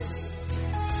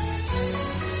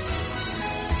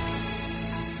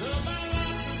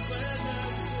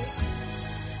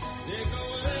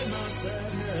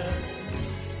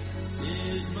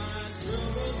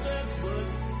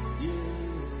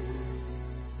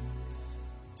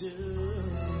do.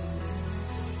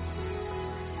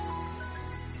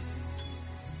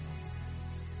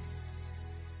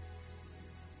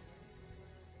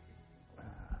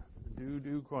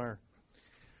 Do choir.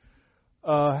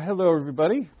 Hello,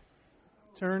 everybody.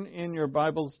 Turn in your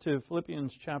Bibles to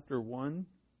Philippians chapter 1.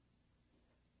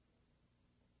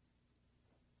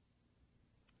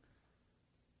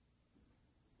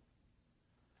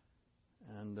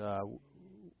 And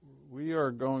we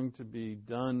are going to be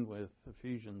done with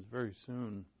Ephesians very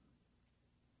soon.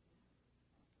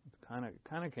 It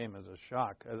kind of came as a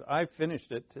shock. I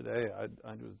finished it today.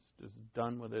 I was just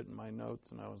done with it in my notes,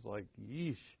 and I was like,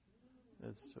 yeesh.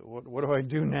 What do I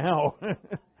do now?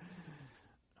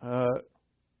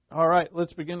 All right,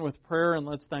 let's begin with prayer, and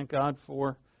let's thank God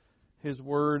for His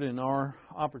Word and our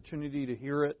opportunity to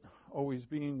hear it, always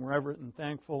being reverent and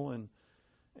thankful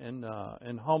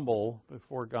and humble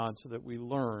before God so that we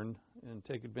learn and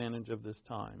take advantage of this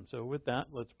time. So with that,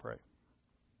 let's pray.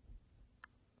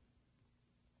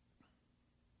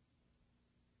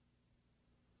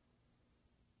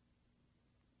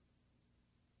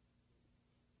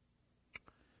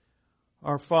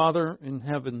 Our Father in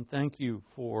heaven, thank you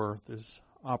for this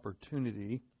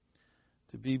opportunity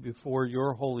to be before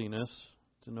your holiness,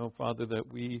 to know, Father,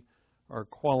 that we are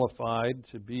qualified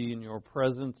to be in your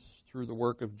presence through the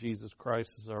work of Jesus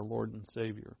Christ as our Lord and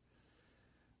Savior.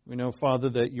 We know, Father,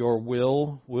 that your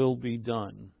will be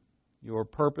done. Your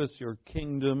purpose, your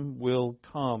kingdom will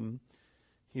come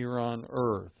here on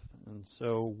earth. And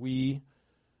so we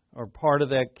are part of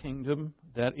that kingdom.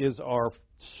 That is our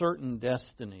certain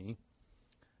destiny.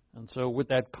 And so with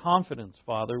that confidence,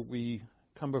 Father, we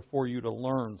come before you to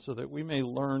learn so that we may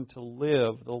learn to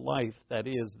live the life that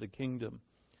is the kingdom.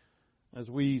 As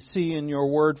we see in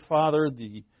your word, Father,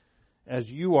 as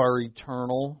you are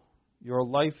eternal, your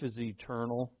life is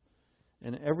eternal,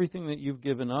 and everything that you've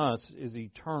given us is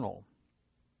eternal.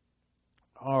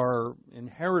 Our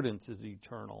inheritance is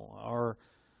eternal.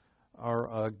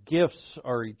 Our gifts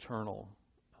are eternal.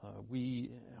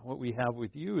 What we have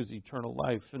with you is eternal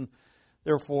life. And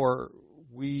therefore,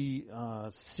 we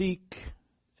seek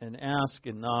and ask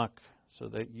and knock so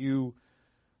that you,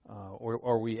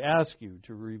 or we ask you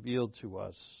to reveal to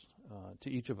us, to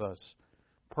each of us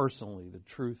personally, the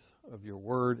truth of your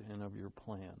word and of your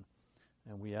plan.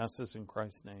 And we ask this in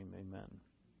Christ's name, amen.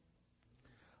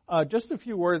 Just a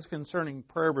few words concerning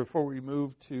prayer before we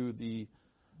move to the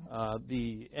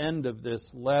end of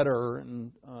this letter.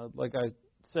 And like I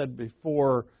said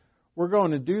before, we're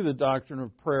going to do the doctrine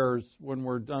of prayers when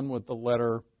we're done with the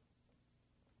letter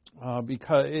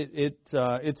because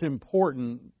it's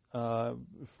important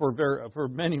for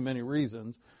many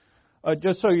reasons.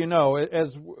 Just so you know,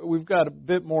 as we've got a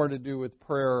bit more to do with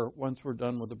prayer once we're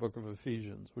done with the book of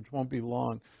Ephesians, which won't be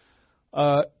long.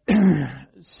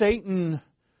 Satan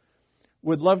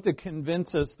would love to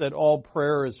convince us that all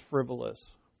prayer is frivolous,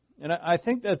 and I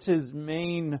think that's his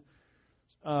main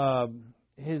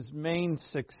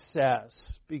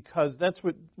success, because that's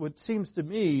what seems to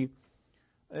me.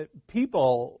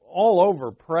 People all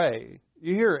over pray.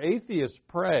 You hear atheists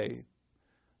pray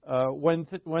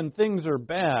when things are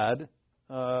bad.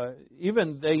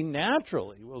 Even they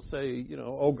naturally will say,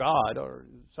 "Oh God," or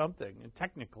something. And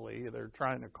technically, they're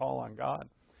trying to call on God.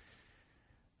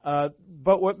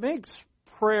 But what makes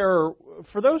prayer,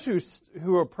 for those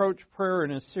who approach prayer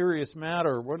in a serious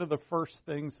matter, one of the first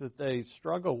things that they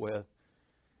struggle with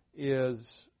is,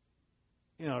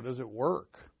 does it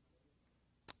work?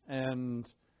 And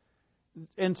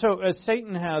so as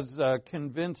Satan has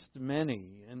convinced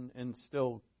many and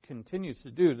still continues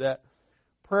to do, that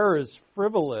prayer is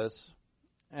frivolous.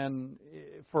 And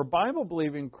for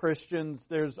Bible-believing Christians,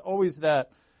 there's always that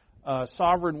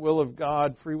sovereign will of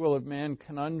God, free will of man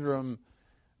conundrum.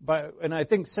 And I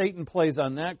think Satan plays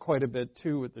on that quite a bit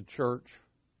too with the church.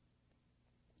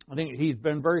 I think he's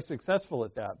been very successful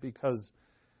at that because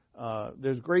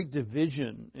there's great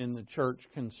division in the church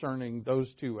concerning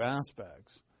those two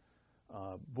aspects,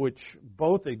 which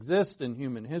both exist in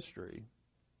human history,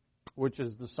 which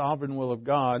is the sovereign will of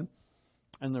God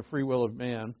and the free will of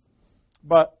man.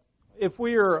 But if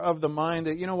we are of the mind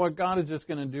that, God is just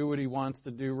going to do what He wants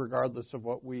to do regardless of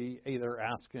what we either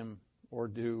ask Him or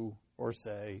do or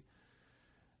say,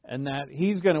 and that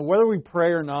He's going to, whether we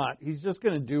pray or not, He's just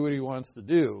going to do what He wants to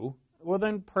do, well,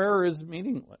 then prayer is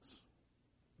meaningless.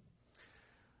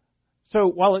 So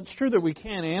while it's true that we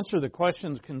can't answer the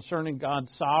questions concerning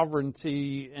God's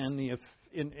sovereignty and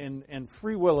and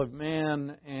free will of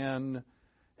man and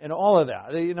all of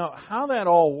that, how that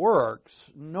all works,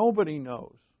 nobody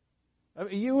knows. I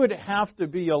mean, you would have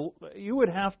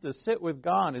to sit with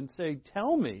God and say,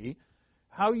 "Tell me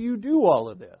how you do all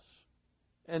of this."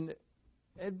 And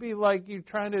it'd be like you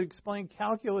trying to explain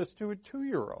calculus to a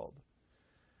 2-year-old.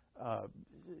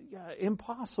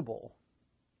 Impossible.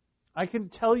 I can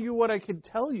tell you what I can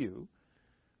tell you,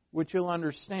 which you'll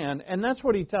understand. And that's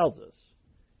what he tells us.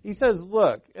 He says,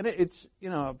 look, and it's,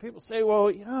 people say,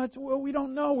 well, we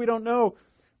don't know.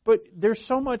 But there's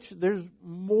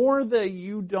more that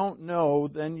you don't know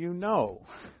than you know.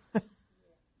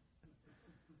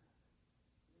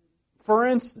 For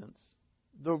instance,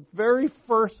 the very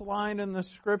first line in the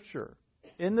Scripture,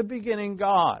 in the beginning,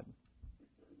 God.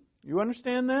 You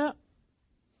understand that?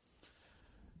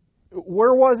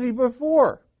 Where was He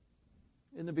before?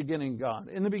 In the beginning, God.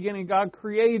 In the beginning, God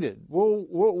created. Well,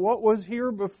 what was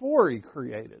here before He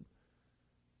created?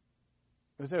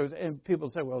 And people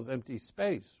say, well, it's empty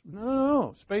space.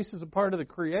 No. Space is a part of the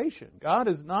creation. God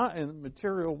is not in the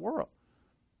material world.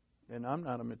 And I'm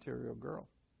not a material girl.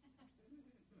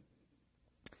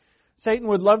 Satan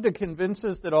would love to convince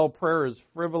us that all prayer is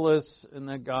frivolous and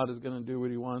that God is going to do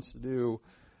what He wants to do.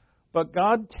 But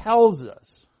God tells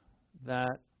us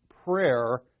that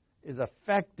prayer is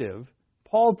effective.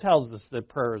 Paul tells us that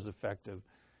prayer is effective.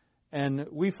 And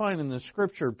we find in the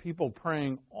Scripture people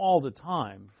praying all the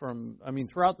time.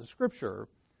 Throughout the Scripture,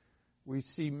 we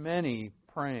see many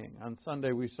praying. On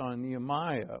Sunday, we saw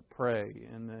Nehemiah pray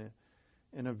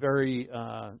in a very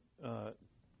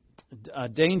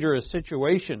dangerous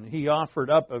situation. He offered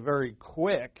up a very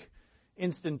quick,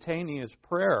 instantaneous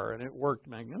prayer, and it worked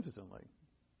magnificently.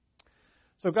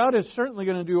 So God is certainly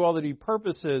going to do all that He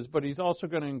purposes, but He's also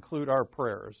going to include our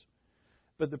prayers.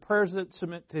 But the prayers that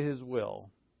submit to His will.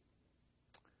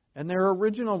 And they're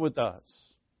original with us.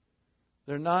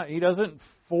 They're not. He doesn't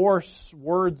force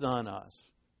words on us.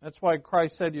 That's why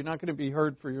Christ said you're not going to be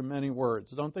heard for your many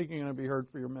words. Don't think you're going to be heard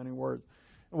for your many words.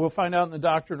 And we'll find out in the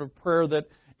doctrine of prayer that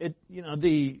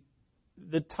the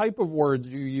type of words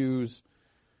you use,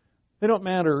 they don't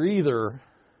matter either.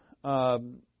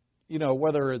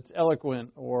 Whether it's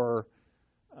eloquent or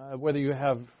whether you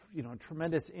have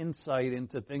tremendous insight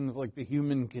into things like the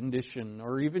human condition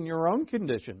or even your own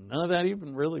condition. None of that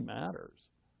even really matters.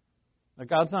 Now,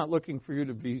 God's not looking for you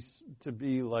to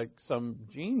be like some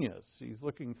genius. He's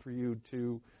looking for you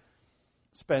to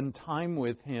spend time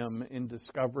with Him in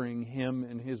discovering Him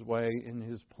and His way, in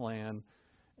His plan,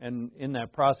 and in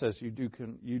that process, you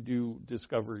do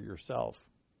discover yourself.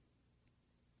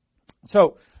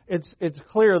 So it's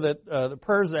clear that the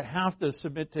prayers that have to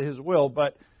submit to His will,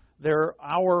 but they're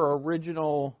our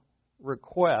original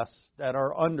requests that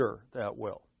are under that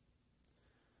will.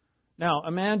 Now,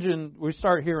 imagine we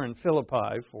start here in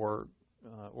Philippi or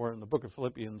in the book of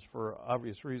Philippians for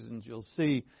obvious reasons. You'll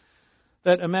see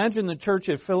that imagine the church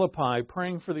at Philippi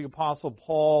praying for the Apostle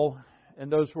Paul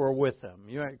and those who are with him.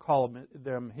 You might call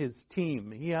them his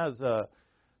team. He has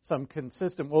some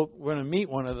consistent. We're going to meet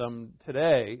one of them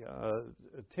today,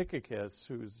 Tychicus,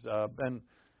 who's been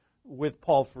with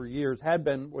Paul for years, had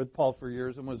been with Paul for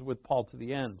years, and was with Paul to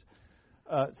the end.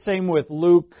 Same with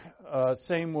Luke,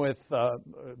 same with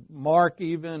Mark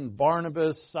even,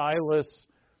 Barnabas, Silas,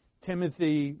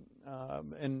 Timothy,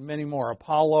 and many more.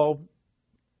 Apollo,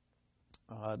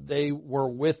 they were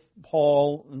with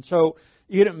Paul. And so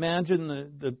you can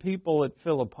imagine the people at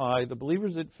Philippi, the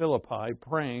believers at Philippi,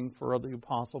 praying for the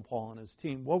Apostle Paul and his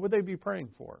team. What would they be praying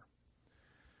for?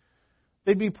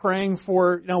 They'd be praying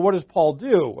for, what does Paul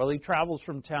do? Well, he travels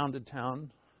from town to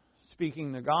town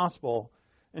speaking the gospel.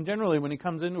 And generally, when he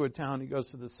comes into a town, he goes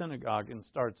to the synagogue and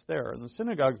starts there. And the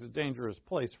synagogue is a dangerous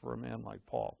place for a man like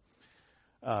Paul,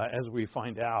 as we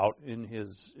find out in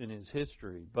his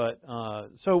history. But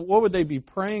so what would they be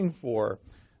praying for?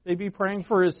 They'd be praying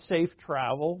for his safe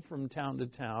travel from town to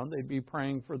town. They'd be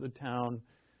praying for the town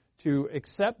to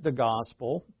accept the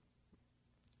gospel,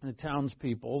 the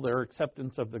townspeople, their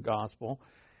acceptance of the gospel.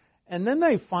 And then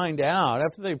they find out,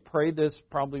 after they've prayed this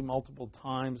probably multiple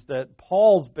times, that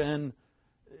Paul's been,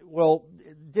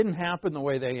 it didn't happen the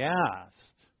way they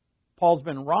asked. Paul's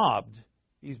been robbed.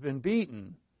 He's been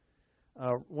beaten.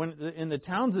 In the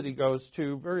towns that he goes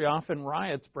to, very often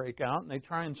riots break out, and they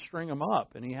try and string him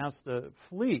up, and he has to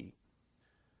flee.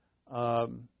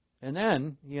 And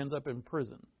then he ends up in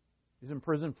prison. He's in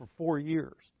prison for 4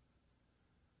 years.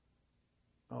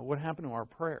 What happened to our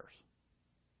prayers?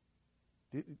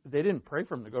 They didn't pray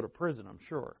for him to go to prison, I'm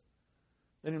sure.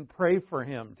 They didn't pray for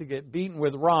him to get beaten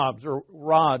with rods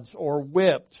or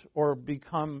whipped or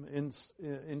become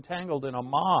entangled in a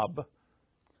mob.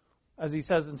 As he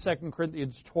says in 2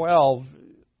 Corinthians 12,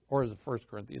 or is it 1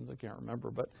 Corinthians? I can't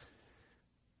remember, but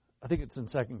I think it's in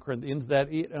 2 Corinthians that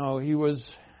he was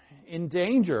in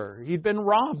danger. He'd been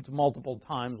robbed multiple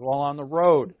times while on the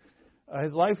road.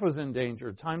 His life was in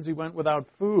danger. Times he went without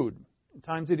food.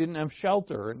 Times he didn't have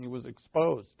shelter and he was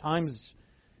exposed. Times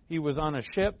he was on a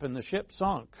ship and the ship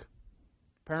sunk.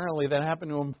 Apparently that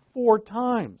happened to him 4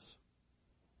 times.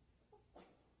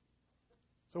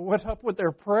 So what's up with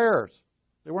their prayers?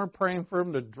 They weren't praying for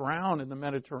him to drown in the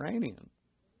Mediterranean.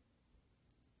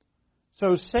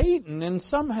 So Satan, and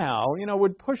somehow,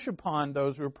 would push upon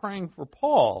those who are praying for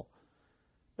Paul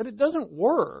that it doesn't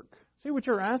work. See, what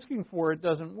you're asking for, it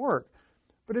doesn't work.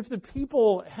 But if the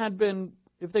people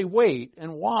if they wait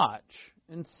and watch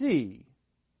and see,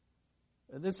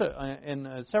 this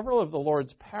in several of the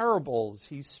Lord's parables,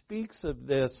 he speaks of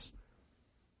this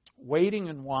waiting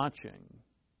and watching.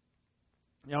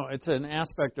 It's an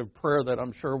aspect of prayer that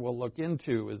I'm sure we'll look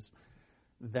into, is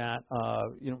that,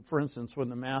 for instance, when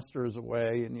the master is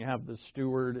away and you have the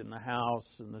steward in the house,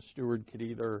 and the steward could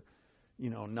either,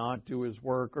 not do his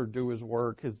work or do his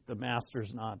work because the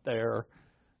master's not there.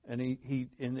 And he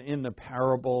in the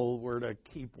parable, we're to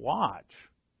keep watch.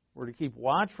 We're to keep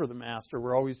watch for the master.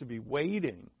 We're always to be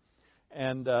waiting.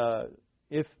 And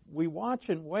if we watch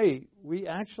and wait, we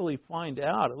actually find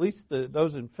out, at least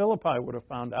those in Philippi would have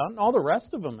found out, and all the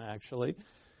rest of them actually,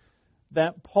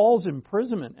 that Paul's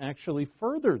imprisonment actually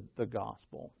furthered the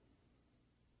gospel.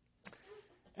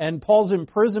 And Paul's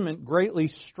imprisonment greatly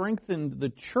strengthened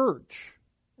the church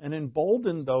and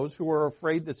emboldened those who were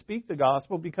afraid to speak the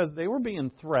gospel because they were being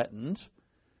threatened.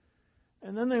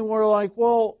 And then they were like,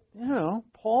 well,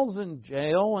 Paul's in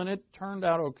jail and it turned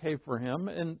out okay for him,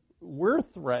 and we're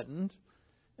threatened.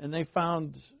 And they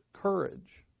found courage.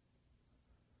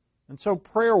 And so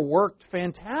prayer worked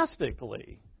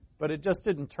fantastically, but it just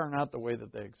didn't turn out the way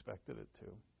that they expected it to.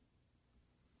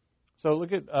 So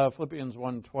look at Philippians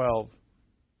 1:12.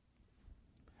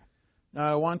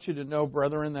 Now I want you to know,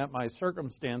 brethren, that my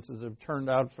circumstances have turned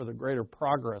out for the greater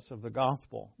progress of the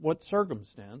gospel. What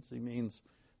circumstance? He means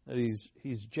that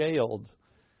he's jailed.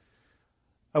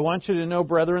 I want you to know,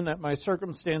 brethren, that my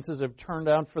circumstances have turned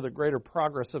out for the greater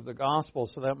progress of the gospel,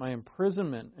 so that my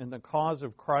imprisonment in the cause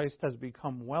of Christ has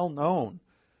become well known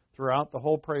throughout the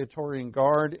whole Praetorian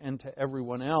Guard and to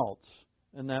everyone else,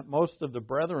 and that most of the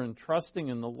brethren, trusting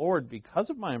in the Lord because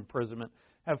of my imprisonment,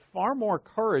 have far more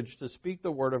courage to speak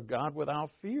the word of God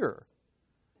without fear.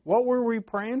 What were we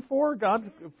praying for?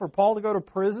 For Paul to go to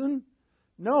prison?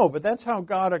 No, but that's how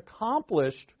God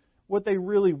accomplished what they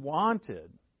really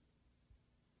wanted.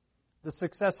 The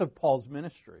success of Paul's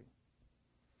ministry.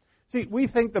 See, we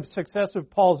think the success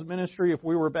of Paul's ministry, if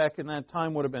we were back in that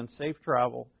time, would have been safe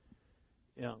travel,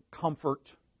 comfort,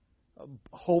 a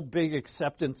whole big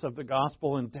acceptance of the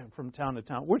gospel from town to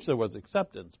town, which there was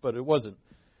acceptance, but it wasn't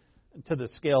to the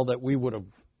scale that we would have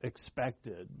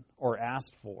expected or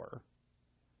asked for.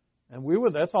 And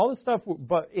that's all the stuff.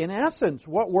 But in essence,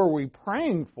 what were we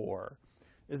praying for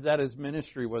is that his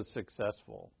ministry was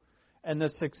successful. And the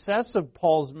success of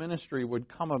Paul's ministry would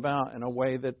come about in a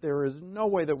way that there is no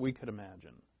way that we could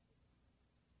imagine.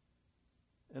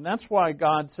 And that's why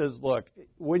God says, look,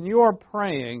 when you are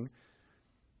praying,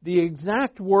 the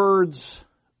exact words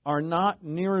are not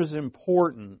near as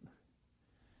important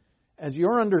as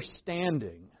your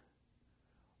understanding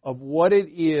of what it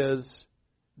is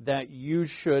that you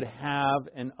should have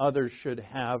and others should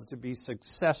have to be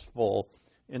successful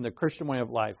in the Christian way of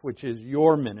life, which is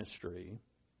your ministry.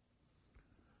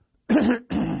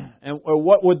 And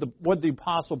what did the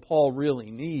Apostle Paul really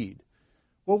need?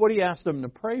 Well, what he asked them to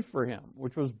pray for him,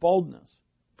 which was boldness,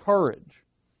 courage,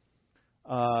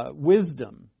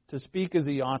 wisdom to speak as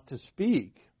he ought to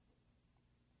speak.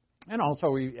 And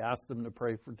also he asked them to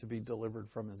pray to be delivered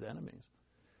from his enemies.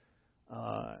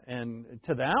 And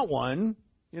to that one,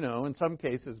 in some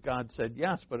cases God said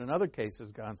yes, but in other cases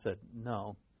God said,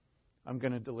 no, I'm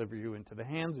going to deliver you into the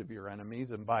hands of your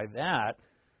enemies, and by that,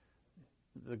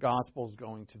 the gospel is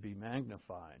going to be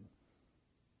magnified.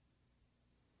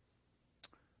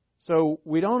 So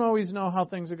we don't always know how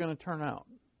things are going to turn out.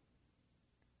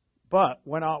 But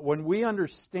when we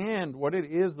understand what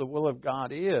it is the will of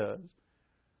God is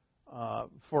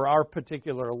for our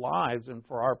particular lives and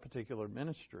for our particular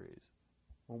ministries,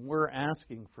 when we're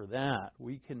asking for that,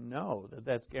 we can know that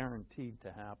that's guaranteed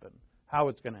to happen. How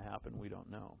it's going to happen, we don't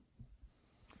know.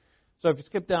 So if you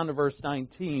skip down to verse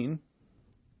 19,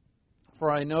 for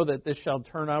I know that this shall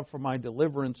turn out for my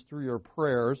deliverance through your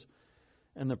prayers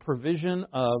and the provision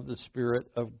of the Spirit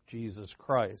of Jesus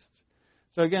Christ.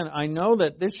 So again, I know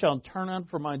that this shall turn out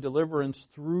for my deliverance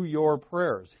through your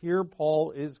prayers. Here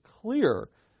Paul is clear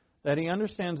that he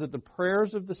understands that the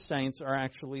prayers of the saints are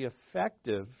actually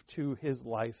effective to his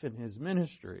life and his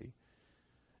ministry.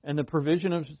 And the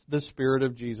provision of the Spirit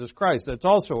of Jesus Christ, that's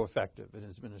also effective in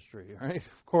his ministry, right?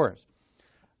 Of course.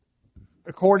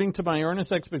 According to my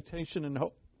earnest expectation and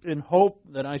hope in hope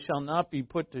that I shall not be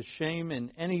put to shame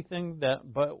in anything,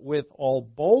 but with all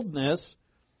boldness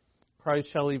Christ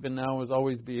shall even now as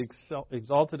always be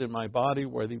exalted in my body,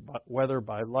 whether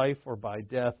by life or by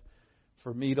death.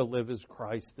 For me to live is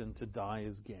Christ, and to die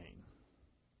is gain.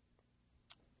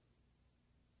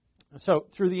 So,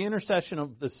 through the intercession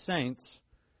of the saints,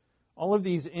 all of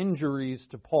these injuries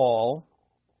to Paul,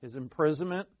 his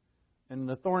imprisonment, and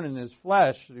the thorn in his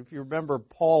flesh, if you remember,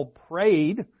 Paul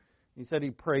prayed. He said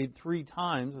he prayed 3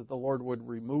 times that the Lord would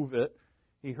remove it.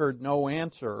 He heard no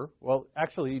answer. Well,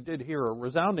 actually, he did hear a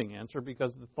resounding answer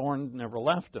because the thorn never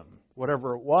left him.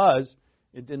 Whatever it was,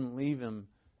 it didn't leave him.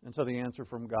 And so the answer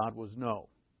from God was no.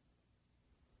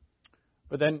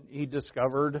 But then he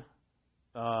discovered,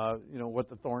 what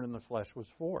the thorn in the flesh was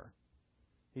for.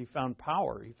 He found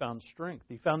power. He found strength.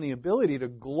 He found the ability to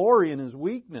glory in his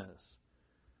weakness.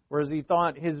 Whereas he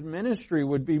thought his ministry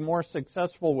would be more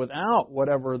successful without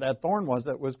whatever that thorn was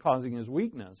that was causing his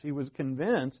weakness. He was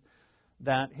convinced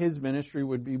that his ministry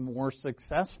would be more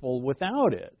successful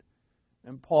without it.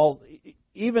 And Paul,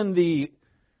 even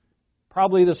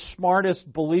probably the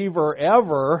smartest believer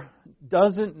ever,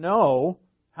 doesn't know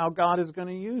how God is going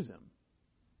to use him.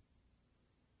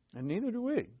 And neither do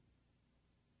we.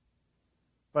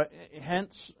 But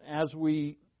hence, as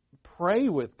we pray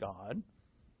with God,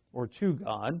 or to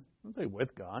God, let's say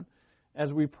with God,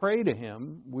 as we pray to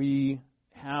Him, we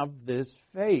have this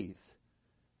faith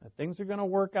that things are going to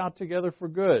work out together for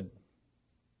good.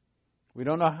 We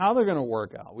don't know how they're going to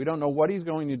work out. We don't know what He's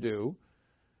going to do,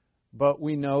 but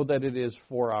we know that it is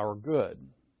for our good.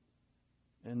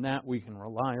 And that we can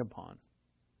rely upon.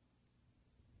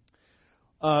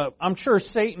 I'm sure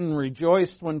Satan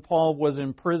rejoiced when Paul was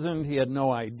imprisoned. He had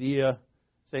no idea.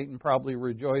 Satan probably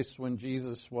rejoiced when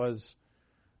Jesus was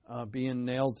being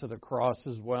nailed to the cross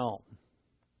as well,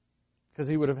 because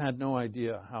he would have had no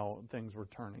idea how things were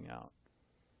turning out.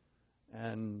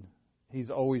 And he's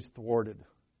always thwarted.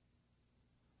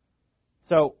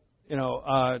 So,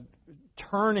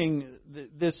 turning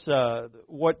this,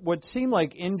 what seem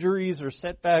like injuries or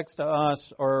setbacks to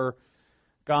us, or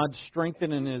God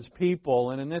strengthening His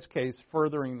people, and in this case,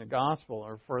 furthering the gospel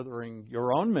or furthering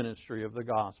your own ministry of the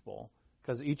gospel,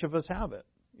 because each of us have it.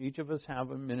 Each of us have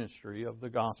a ministry of the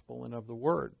gospel and of the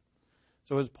word.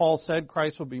 So as Paul said,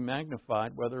 Christ will be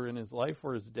magnified, whether in His life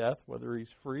or His death, whether He's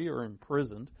free or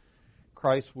imprisoned,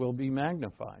 Christ will be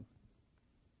magnified.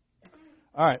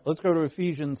 All right, let's go to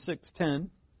Ephesians 6:10.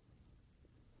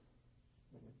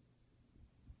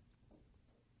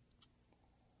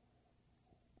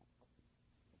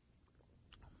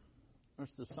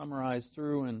 Just to summarize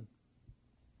through and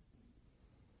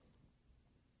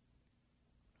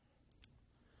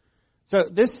so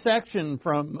this section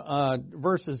from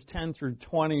verses 10 through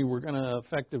 20, we're going to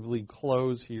effectively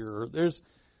close here. There's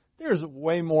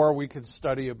way more we could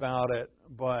study about it,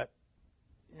 but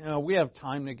we have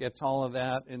time to get to all of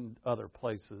that in other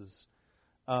places.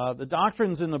 The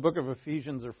doctrines in the book of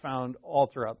Ephesians are found all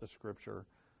throughout the Scripture.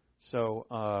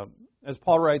 So as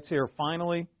Paul writes here,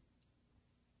 finally,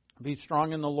 be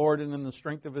strong in the Lord and in the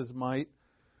strength of His might.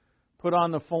 Put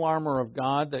on the full armor of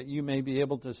God that you may be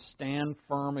able to stand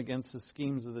firm against the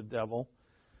schemes of the devil.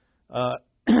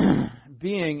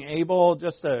 Being able,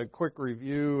 just a quick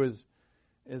review,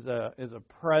 is a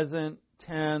present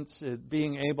tense.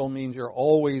 Being able means you're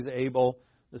always able.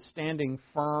 The standing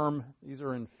firm, these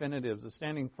are infinitives. The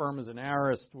standing firm is an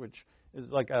aorist, which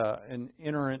is like an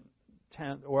inerrant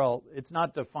tense. Well, it's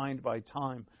not defined by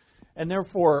time. And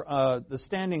therefore, the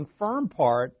standing firm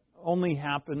part only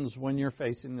happens when you're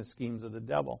facing the schemes of the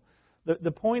devil.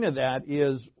 The point of that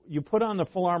is you put on the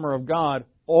full armor of God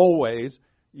always.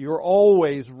 You're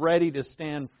always ready to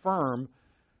stand firm,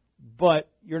 but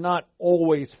you're not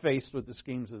always faced with the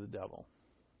schemes of the devil.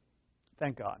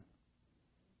 Thank God.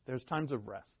 There's times of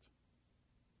rest.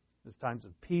 There's times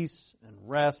of peace and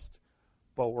rest,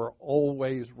 but we're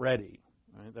always ready.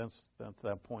 Right? That's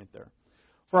that point there.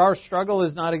 For our struggle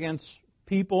is not against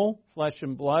people, flesh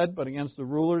and blood, but against the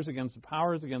rulers, against the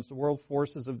powers, against the world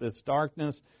forces of this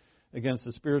darkness, against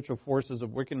the spiritual forces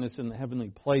of wickedness in the heavenly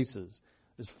places.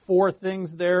 There's 4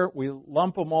 things there. We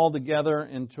lump them all together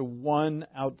into one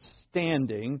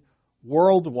outstanding,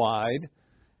 worldwide,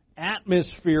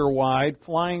 atmosphere-wide,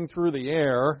 flying through the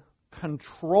air,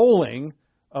 controlling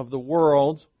of the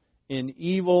world in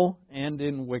evil and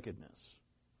in wickedness.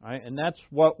 Right? And that's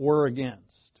what we're against.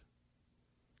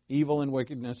 Evil and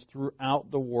wickedness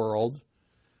throughout the world.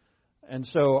 And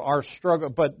so our struggle,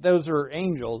 but those are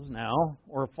angels now,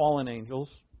 or fallen angels,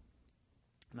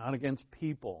 not against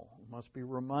people. We must be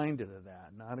reminded of that,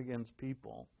 not against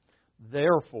people.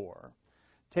 Therefore,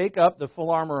 Take up the full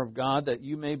armor of God that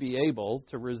you may be able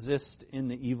to resist in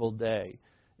the evil day.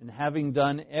 And having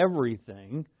done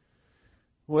everything,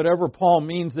 whatever Paul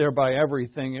means there by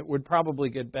everything, it would probably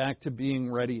get back to being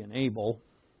ready and able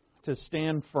to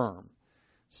stand firm.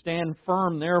 Stand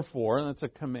firm, therefore, that's a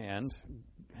command,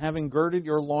 having girded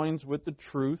your loins with the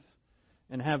truth,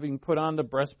 and having put on the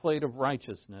breastplate of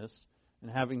righteousness, and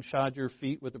having shod your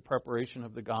feet with the preparation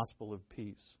of the gospel of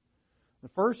peace. The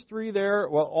first three there,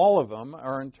 well, all of them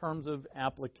are in terms of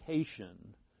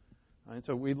application. Right,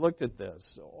 so we looked at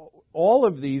this. All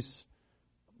of these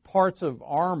parts of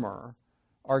armor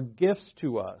are gifts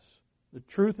to us. The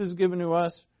truth is given to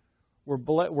us.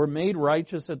 We're made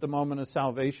righteous at the moment of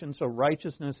salvation, so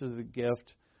righteousness is a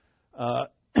gift.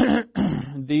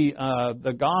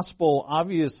 The gospel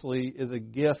obviously is a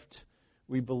gift.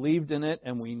 We believed in it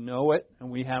and we know it and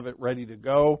we have it ready to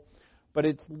go. But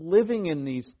it's living in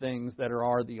these things that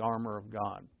are the armor of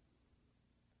God.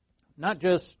 Not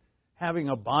just having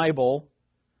a Bible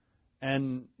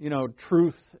and,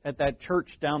 truth at that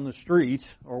church down the street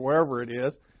or wherever it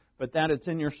is, but that it's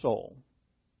in your soul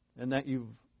and that you've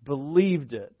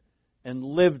believed it and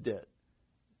lived it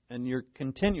and you're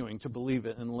continuing to believe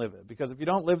it and live it. Because if you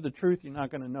don't live the truth, you're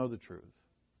not going to know the truth.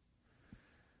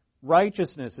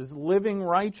 Righteousness is living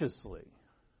righteously.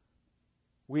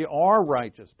 We are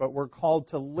righteous, but we're called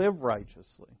to live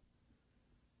righteously.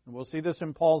 And we'll see this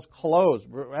in Paul's close.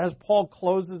 As Paul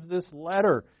closes this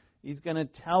letter, he's going to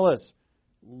tell us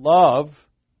love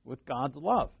with God's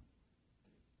love.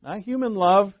 Not human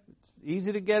love. It's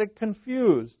easy to get it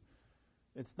confused.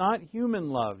 It's not human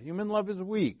love. Human love is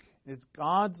weak. It's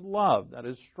God's love that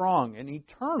is strong and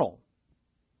eternal.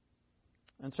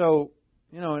 And so,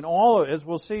 in all of it, as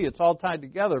we'll see, it's all tied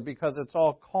together because it's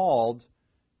all called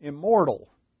immortal.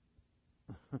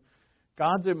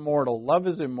 God's immortal. Love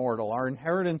is immortal. Our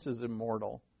inheritance is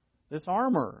immortal. This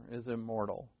armor is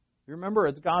immortal. You remember,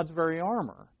 it's God's very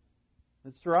armor.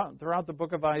 It's throughout the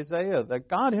book of Isaiah that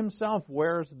God Himself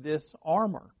wears this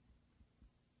armor.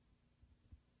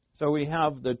 So we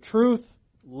have the truth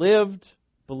lived,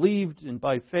 believed, and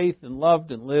by faith and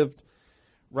loved and lived.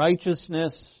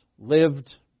 Righteousness lived.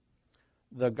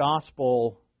 The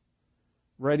gospel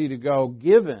ready to go,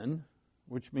 given,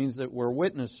 which means that we're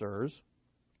witnessers.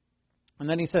 And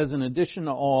then he says, in addition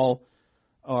to all,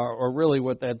 or really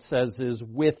what that says is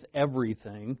with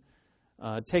everything,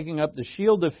 taking up the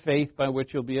shield of faith by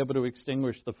which you'll be able to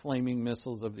extinguish the flaming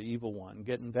missiles of the evil one.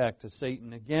 Getting back to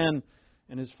Satan again,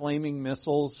 and his flaming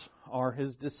missiles are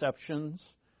his deceptions,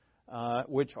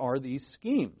 which are these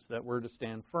schemes that we're to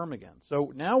stand firm against.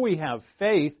 So now we have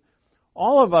faith.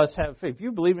 All of us have faith. If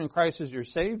you believe in Christ as your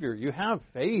Savior, you have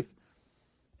faith.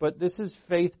 But this is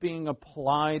faith being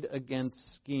applied against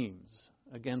schemes,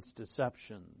 against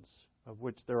deceptions, of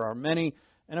which there are many.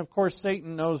 And of course,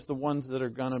 Satan knows the ones that are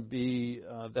going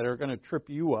to trip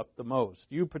you up the most.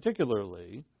 You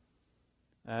particularly.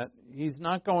 He's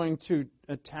not going to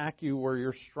attack you where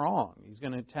you're strong. He's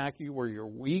going to attack you where you're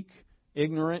weak,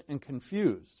 ignorant, and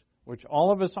confused, which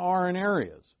all of us are in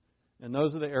areas. And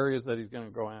those are the areas that he's going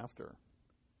to go after.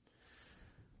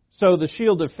 So the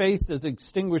shield of faith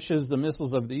extinguishes the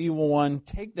missiles of the evil one.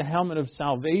 Take the helmet of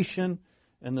salvation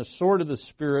and the sword of the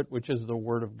Spirit, which is the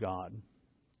Word of God.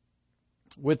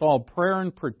 With all prayer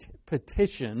and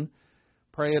petition,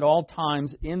 pray at all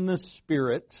times in the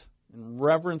Spirit, in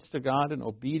reverence to God and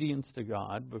obedience to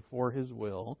God before His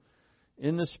will,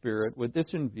 in the Spirit, with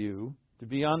this in view, to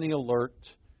be on the alert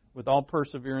with all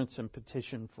perseverance and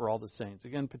petition for all the saints.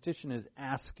 Again, petition is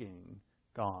asking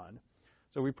God.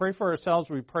 So we pray for ourselves,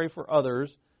 we pray for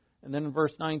others. And then in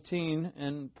verse 19,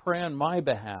 and pray on my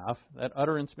behalf, that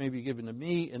utterance may be given to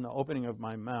me in the opening of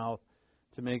my mouth,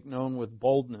 to make known with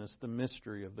boldness the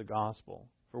mystery of the gospel,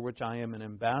 for which I am an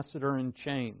ambassador in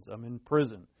chains. I'm in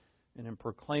prison, and in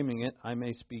proclaiming it I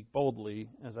may speak boldly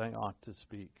as I ought to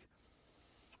speak.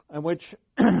 And which,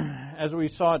 as we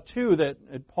saw too,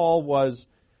 that Paul was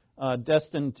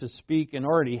destined to speak and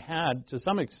already had, to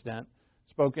some extent,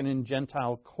 spoken in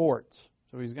Gentile courts.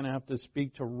 So he's going to have to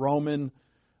speak to Roman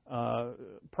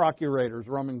procurators,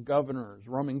 Roman governors,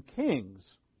 Roman kings.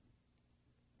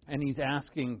 And he's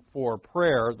asking for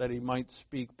prayer that he might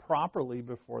speak properly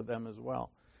before them as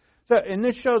well. So, and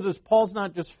this shows us Paul's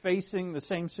not just facing the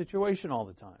same situation all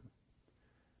the time.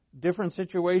 Different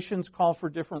situations call for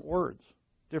different words,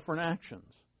 different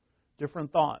actions,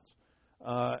 different thoughts.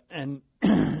 And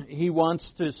he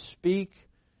wants to speak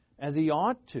as he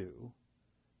ought to,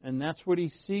 and that's what he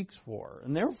seeks for.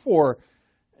 And therefore,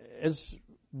 as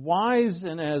wise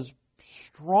and as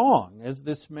strong as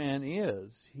this man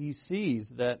is, he sees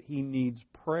that he needs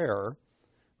prayer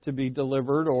to be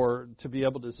delivered or to be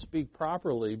able to speak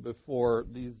properly before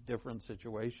these different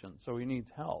situations. So he needs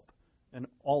help, and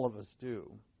all of us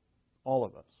do. All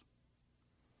of us.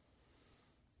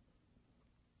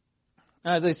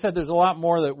 As I said, there's a lot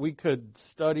more that we could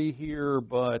study here,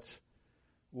 but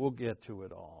we'll get to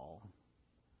it all.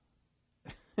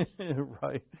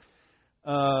 Right?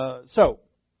 So,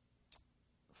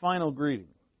 final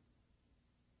greeting.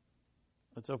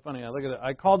 It's so funny. I look at it.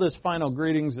 I call this final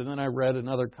greetings, and then I read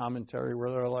another commentary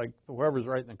where they're like, whoever's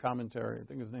writing the commentary, I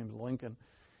think his name's Lincoln,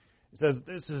 he says,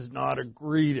 this is not a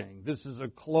greeting. This is a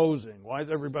closing. Why is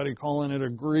everybody calling it a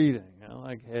greeting? And I'm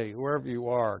like, hey, whoever you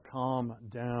are, calm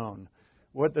down.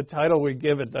 What the title we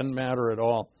give it doesn't matter at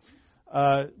all.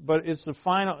 But it's the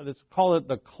final, let's call it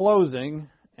the closing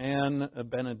and a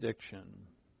benediction.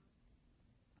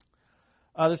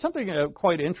 There's something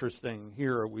quite interesting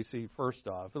here we see first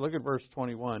off. Look at verse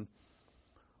 21.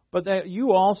 But that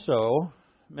you also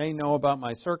may know about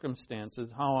my circumstances,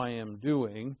 how I am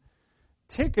doing.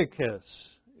 Tychicus,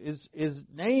 his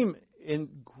name in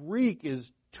Greek is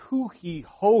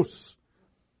Tuchihos.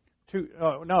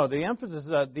 The emphasis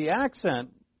is the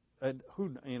accent.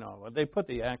 They put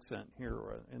the accent here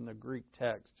in the Greek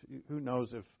text. Who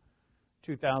knows if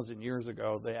 2,000 years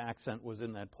ago the accent was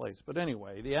in that place? But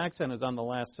anyway, the accent is on the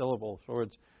last syllable, so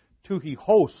it's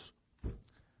Tuchihos.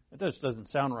 It just doesn't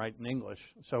sound right in English,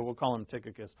 so we'll call him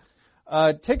Tychicus.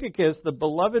 Tychicus, the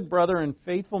beloved brother and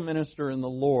faithful minister in the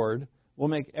Lord, will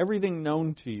make everything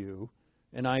known to you,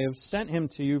 and I have sent him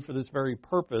to you for this very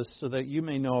purpose, so that you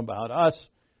may know about us,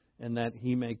 and that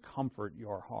he may comfort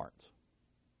your hearts.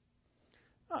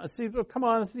 Come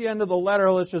on, it's the end of the letter.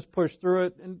 Let's just push through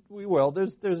it, and we will.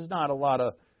 There's not a lot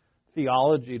of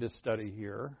theology to study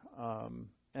here,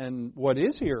 and what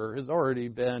is here has already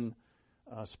been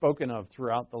spoken of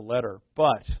throughout the letter.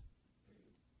 But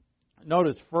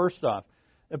notice, first off,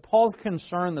 that Paul's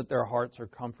concerned that their hearts are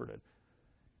comforted.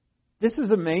 This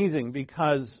is amazing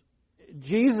because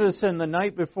Jesus, in the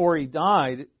night before he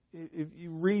died, if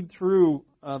you read through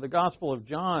the Gospel of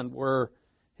John, where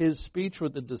his speech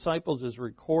with the disciples is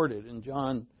recorded in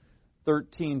John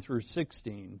 13 through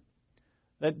 16,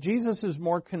 that Jesus is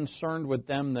more concerned with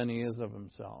them than he is of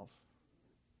himself.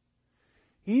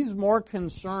 He's more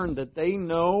concerned that they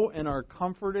know and are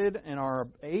comforted and are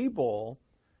able,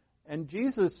 and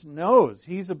Jesus knows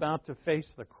he's about to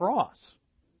face the cross.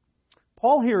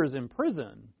 Paul here is in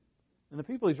prison, and the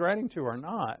people he's writing to are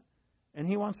not, and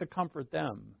he wants to comfort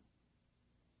them.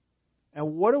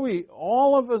 And what do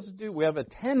all of us do? We have a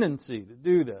tendency to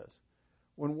do this.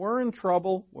 When we're in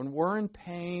trouble, when we're in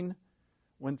pain,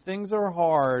 when things are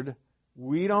hard,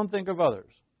 we don't think of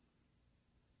others.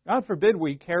 God forbid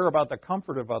we care about the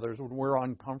comfort of others when we're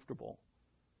uncomfortable.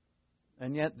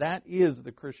 And yet that is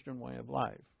the Christian way of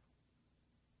life.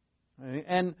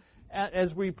 And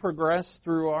as we progress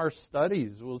through our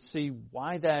studies, we'll see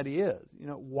why that is.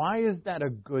 Why is that a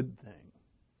good thing?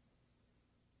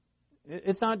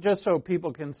 It's not just so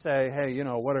people can say, hey,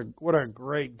 what a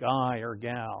great guy or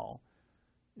gal,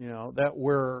 that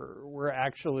we're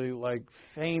actually like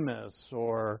famous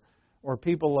or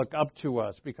people look up to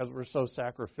us because we're so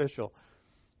sacrificial.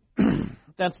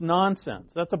 That's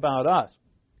nonsense. That's about us.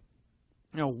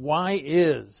 Why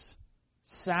is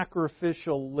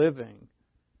sacrificial living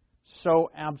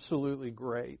so absolutely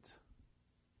great?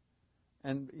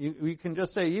 And we can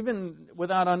just say, even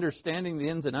without understanding the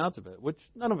ins and outs of it, which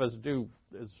none of us do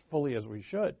as fully as we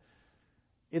should,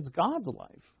 it's God's life.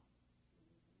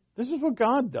 This is what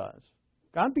God does.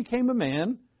 God became a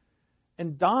man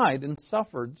and died and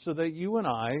suffered so that you and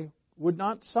I would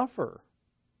not suffer.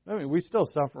 I mean, we still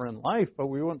suffer in life, but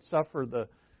we won't suffer the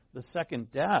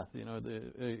second death,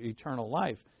 the eternal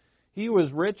life. He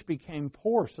was rich, became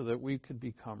poor so that we could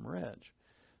become rich.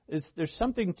 There's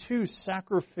something to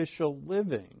sacrificial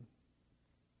living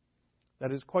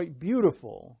that is quite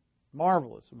beautiful,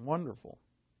 marvelous, and wonderful.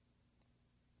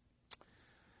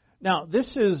 Now, this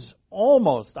is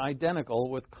almost identical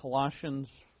with Colossians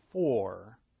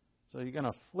 4. So you're going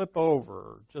to flip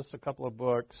over just a couple of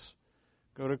books.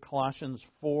 Go to Colossians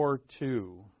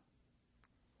 4:2.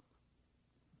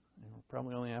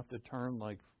 Probably only have to turn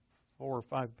like 4 or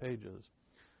 5 pages.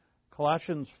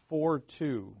 Colossians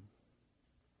 4:2.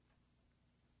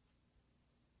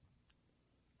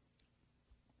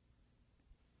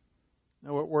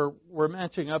 Now, what we're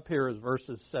matching up here is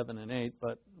verses 7 and 8,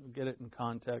 but we'll get it in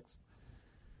context.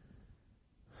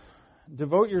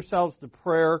 Devote yourselves to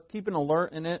prayer, keep an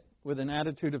alert in it with an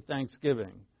attitude of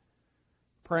thanksgiving,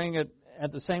 praying it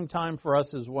at the same time for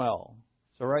us as well.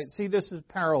 So, right, see, this is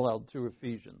parallel to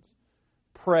Ephesians.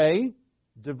 Pray,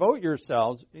 devote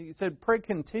yourselves. He said pray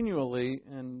continually,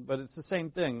 but it's the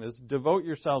same thing. This devote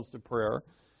yourselves to prayer,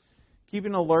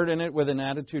 keeping alert in it with an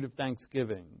attitude of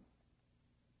thanksgiving.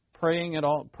 Praying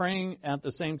at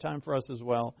the same time for us as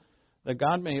well, that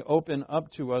God may open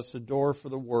up to us a door for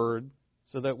the word,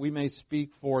 so that we may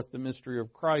speak forth the mystery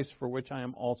of Christ, for which I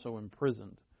am also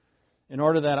imprisoned, in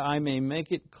order that I may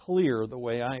make it clear the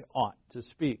way I ought to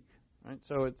speak. Right?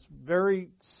 So it's very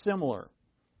similar.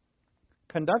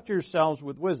 Conduct yourselves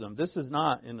with wisdom. This is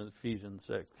not in Ephesians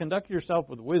 6. Conduct yourself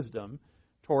with wisdom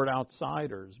toward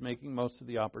outsiders, making most of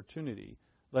the opportunity.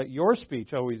 Let your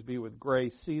speech always be with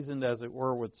grace, seasoned as it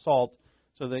were with salt,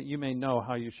 so that you may know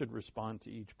how you should respond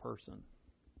to each person.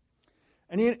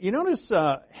 And you notice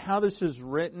how this is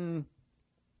written.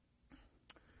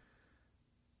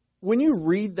 When you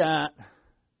read that,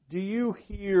 do you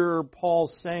hear Paul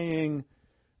saying,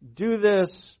 do this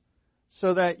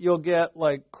so that you'll get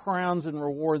like crowns and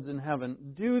rewards in heaven?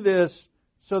 Do this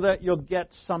so that you'll get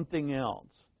something else.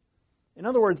 In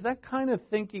other words, that kind of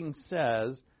thinking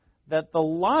says that the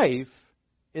life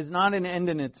is not an end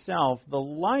in itself. The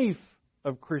life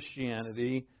of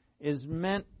Christianity is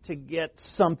meant to get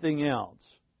something else.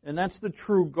 And that's the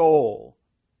true goal,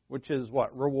 which is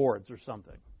what? Rewards or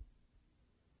something.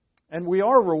 And we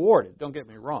are rewarded, don't get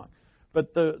me wrong.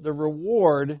 But the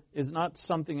reward is not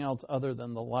something else other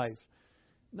than the life.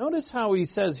 Notice how he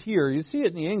says here, you see it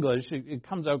in the English, it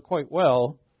comes out quite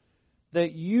well,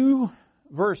 that you,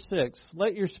 verse 6,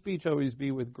 let your speech always be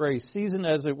with grace, seasoned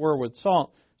as it were with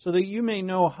salt, so that you may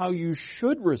know how you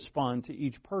should respond to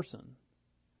each person.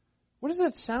 What does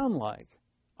that sound like?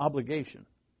 Obligation.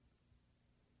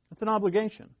 It's an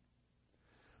obligation.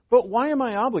 But why am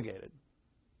I obligated?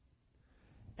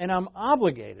 And I'm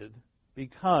obligated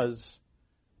because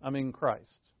I'm in Christ.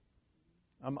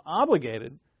 I'm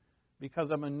obligated because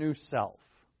I'm a new self.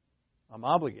 I'm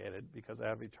obligated because I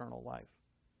have eternal life.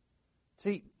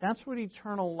 See, that's what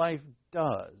eternal life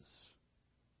does.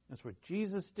 That's what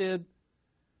Jesus did.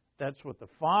 That's what the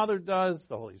Father does.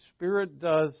 The Holy Spirit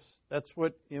does. That's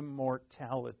what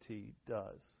immortality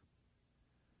does.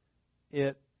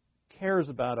 It cares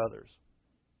about others.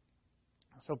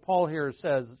 So Paul here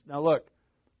says, now look,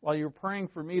 while you're praying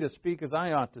for me to speak as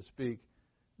I ought to speak,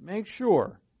 make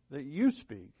sure that you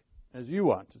speak as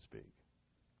you ought to speak.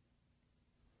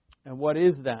 And what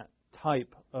is that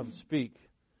type of speech?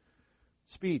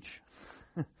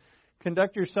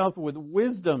 Conduct yourself with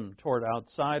wisdom toward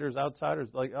outsiders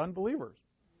like unbelievers,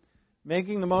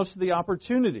 making the most of the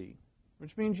opportunity,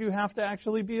 which means you have to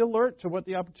actually be alert to what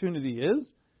the opportunity is.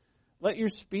 Let your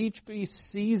speech be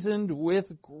seasoned with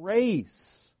grace,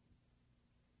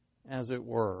 as it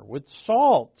were, with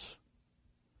salt,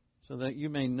 so that you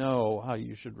may know how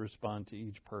you should respond to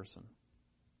each person.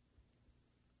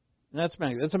 And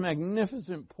that's a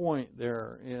magnificent point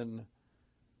there in,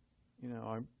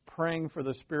 I'm praying for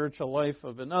the spiritual life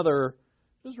of another.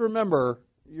 Just remember,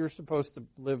 you're supposed to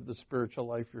live the spiritual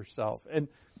life yourself. And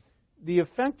the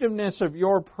effectiveness of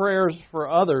your prayers for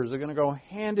others are going to go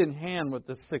hand in hand with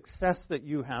the success that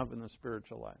you have in the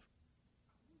spiritual life.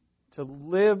 To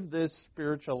live this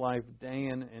spiritual life day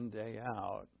in and day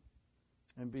out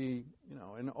and be,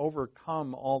 and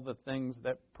overcome all the things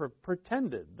that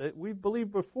pretended, that we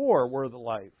believed before were the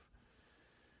life,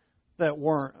 that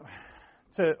weren't.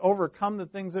 To overcome the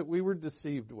things that we were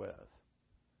deceived with.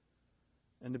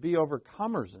 And to be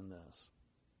overcomers in this.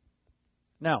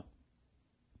 Now,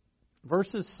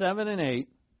 verses 7 and 8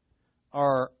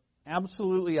 are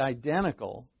absolutely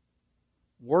identical,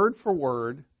 word for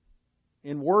word,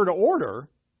 in word order,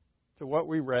 to what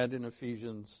we read in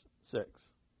Ephesians 6.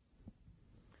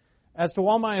 As to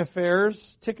all my affairs,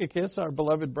 Tychicus, our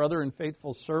beloved brother and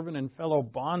faithful servant and fellow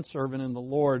bondservant in the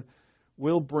Lord,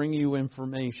 will bring you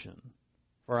information.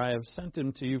 For I have sent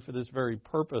him to you for this very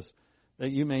purpose, that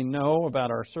you may know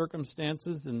about our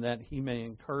circumstances and that he may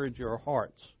encourage your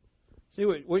hearts. See,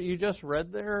 what you just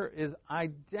read there is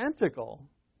identical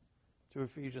to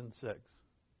Ephesians 6.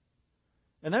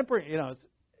 And that brings,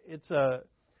 it's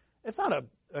not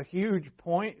a huge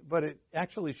point, but it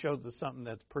actually shows us something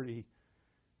that's pretty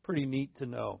neat to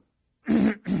know.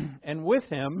 And with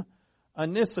him,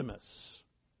 Onesimus,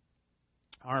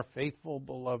 our faithful,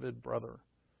 beloved brother.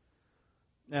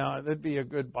 Now, that'd be a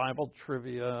good Bible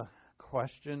trivia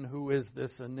question. Who is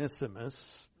this Onesimus?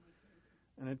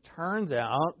 And it turns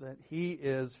out that he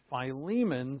is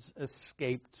Philemon's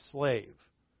escaped slave.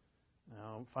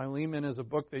 Now, Philemon is a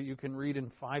book that you can read in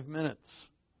 5 minutes.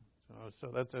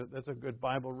 So that's a good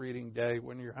Bible reading day.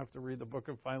 When you have to read the book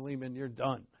of Philemon, you're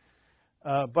done.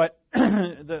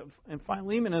 And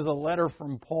Philemon is a letter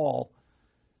from Paul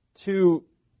to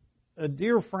a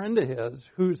dear friend of his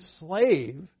whose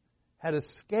slave had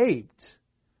escaped,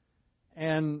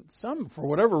 and for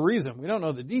whatever reason, we don't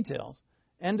know the details,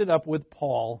 ended up with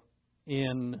Paul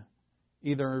in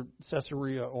either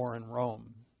Caesarea or in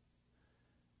Rome.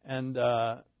 And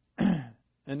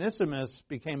Onesimus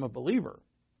became a believer,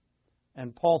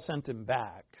 and Paul sent him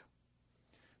back.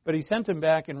 But he sent him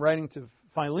back in writing to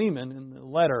Philemon in the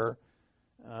letter,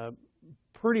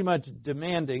 pretty much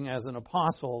demanding as an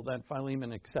apostle that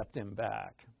Philemon accept him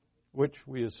back, which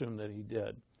we assume that he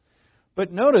did.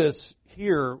 But notice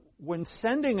here, when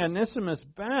sending Onesimus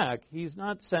back, he's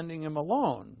not sending him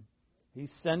alone.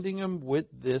 He's sending him with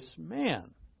this man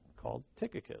called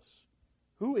Tychicus,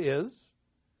 who is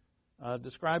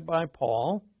described by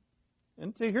Paul,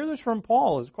 and to hear this from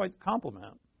Paul is quite a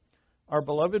compliment, our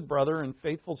beloved brother and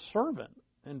faithful servant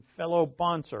and fellow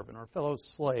bondservant or fellow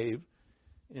slave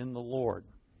in the Lord.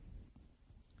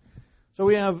 So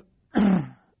we have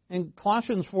in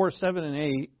Colossians 4, 7, and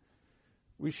 8,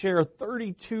 we share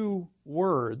 32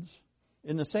 words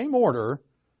in the same order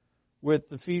with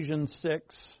Ephesians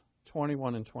 6,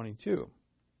 21 and 22.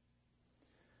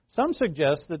 Some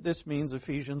suggest that this means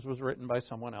Ephesians was written by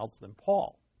someone else than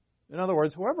Paul. In other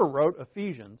words, whoever wrote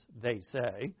Ephesians, they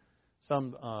say,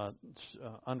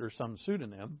 under some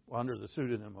pseudonym, under the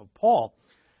pseudonym of Paul,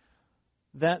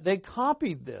 that they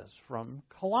copied this from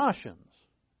Colossians.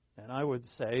 And I would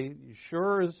say,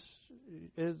 sure as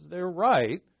they're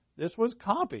right, this was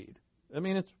copied. I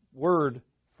mean, it's word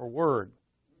for word.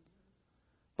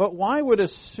 But why would a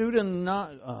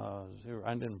pseudonymous,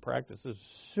 I didn't practice this,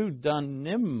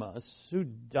 pseudonym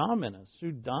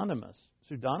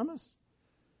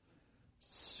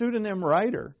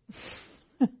writer,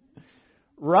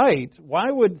 write? Why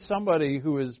would somebody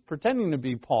who is pretending to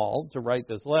be Paul to write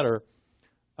this letter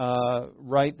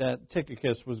write that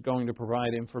Tychicus was going to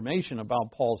provide information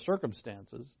about Paul's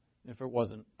circumstances if it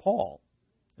wasn't Paul?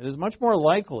 It is much more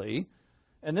likely,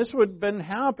 and this would have been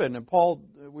happen, and Paul,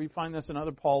 we find this in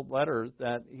other Paul letters,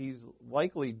 that he's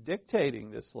likely dictating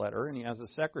this letter, and he has a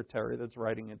secretary that's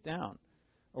writing it down.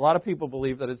 A lot of people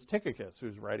believe that it's Tychicus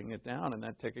who's writing it down, and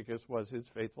that Tychicus was his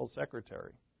faithful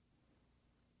secretary.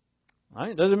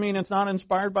 Right? It doesn't mean it's not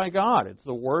inspired by God. It's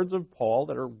the words of Paul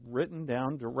that are written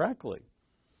down directly.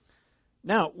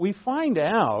 Now, we find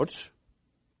out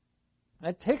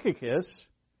that Tychicus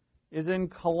is in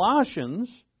Colossians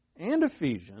and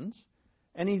Ephesians,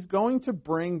 and he's going to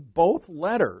bring both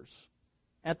letters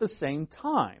at the same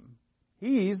time.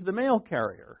 He's the mail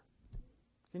carrier.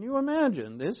 Can you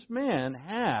imagine? This man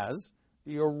has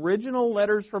the original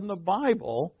letters from the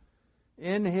Bible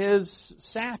in his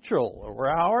satchel,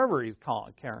 or however he's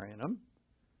carrying them,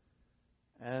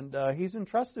 and he's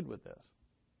entrusted with this.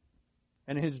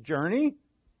 And his journey,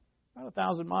 about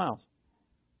 1,000 miles.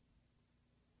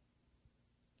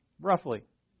 Roughly.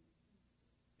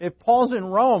 If Paul's in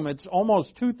Rome, it's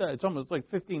almost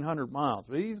like 1,500 miles.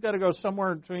 But he's got to go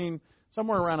somewhere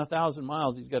around 1,000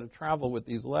 miles. He's got to travel with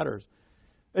these letters.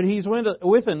 But he's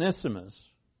with Onesimus.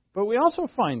 But we also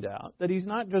find out that he's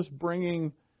not just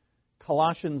bringing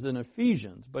Colossians and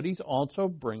Ephesians, but he's also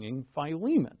bringing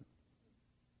Philemon,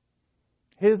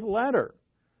 his letter.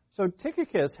 So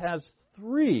Tychicus has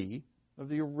 3 of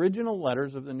the original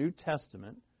letters of the New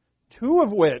Testament, 2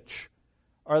 of which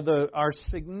are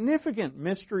significant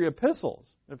mystery epistles,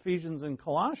 Ephesians and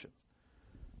Colossians.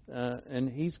 And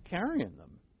he's carrying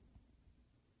them.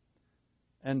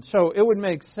 And so it would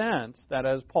make sense that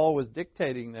as Paul was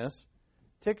dictating this,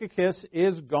 Tychicus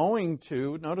is going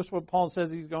to, notice what Paul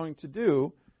says he's going to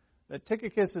do, that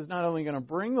Tychicus is not only going to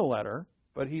bring the letter,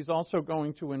 but he's also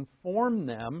going to inform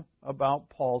them about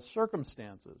Paul's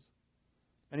circumstances.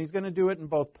 And he's going to do it in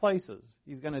both places.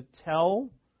 He's going to tell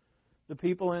the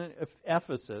people in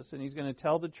Ephesus, and he's going to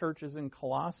tell the churches in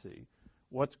Colossae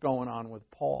what's going on with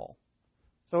Paul.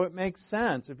 So it makes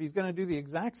sense, if he's going to do the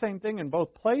exact same thing in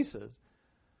both places,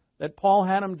 that Paul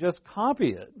had him just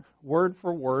copy it, word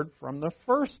for word, from the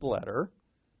first letter,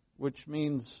 which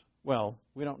means, well,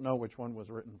 we don't know which one was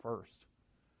written first.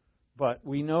 But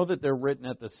we know that they're written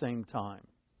at the same time.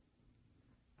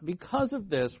 Because of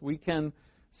this, we can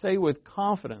say with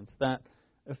confidence that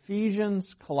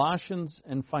Ephesians, Colossians,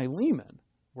 and Philemon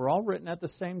were all written at the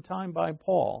same time by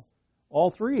Paul,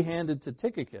 all 3 handed to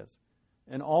Tychicus,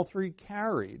 and all 3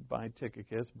 carried by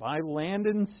Tychicus by land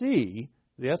and sea.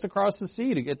 He has to cross the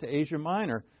sea to get to Asia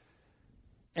Minor.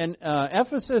 And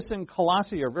Ephesus and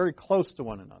Colossae are very close to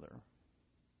one another.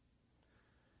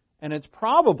 And it's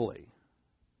probably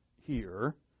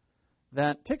here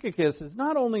that Tychicus is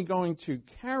not only going to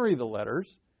carry the letters,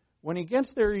 when he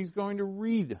gets there, he's going to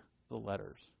read the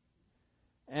letters.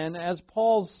 And as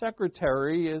Paul's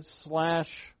secretary is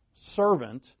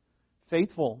servant,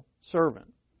 faithful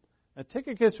servant. Now,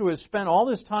 Tychicus, who has spent all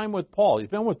this time with Paul, he's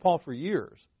been with Paul for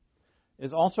years,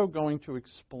 is also going to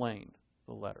explain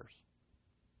the letters.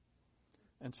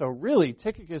 And so really,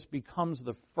 Tychicus becomes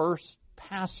the first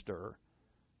pastor,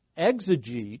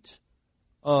 exegete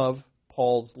of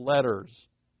Paul's letters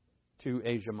to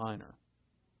Asia Minor.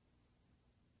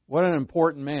 What an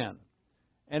important man.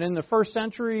 And in the first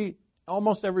century,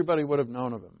 almost everybody would have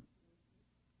known of him.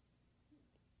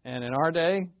 And in our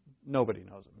day, nobody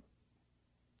knows him.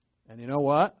 And you know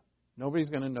what? Nobody's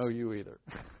going to know you either.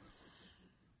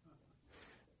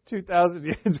 2,000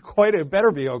 years, it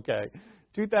better be okay.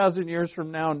 2,000 years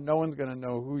from now, no one's going to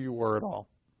know who you were at all.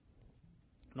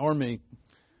 Nor me.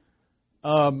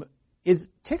 Is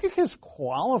Tychicus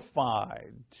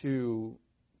qualified to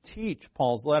teach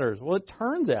Paul's letters? Well, it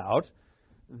turns out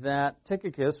that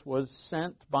Tychicus was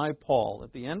sent by Paul.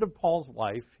 At the end of Paul's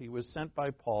life, he was sent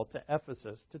by Paul to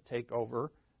Ephesus to take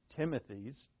over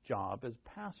Timothy's job as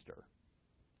pastor.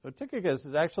 So Tychicus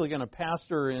is actually going to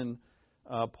pastor in,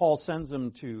 Paul sends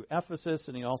him to Ephesus,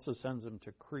 and he also sends him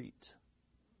to Crete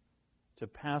to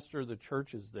pastor the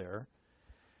churches there.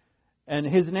 And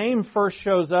his name first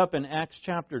shows up in Acts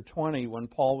chapter 20 when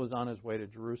Paul was on his way to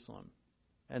Jerusalem.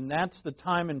 And that's the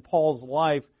time in Paul's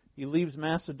life he leaves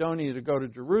Macedonia to go to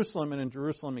Jerusalem, and in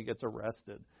Jerusalem he gets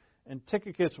arrested. And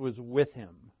Tychicus was with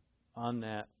him on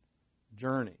that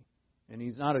journey. And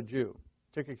he's not a Jew.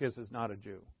 Tychicus is not a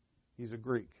Jew. He's a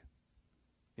Greek.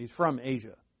 He's from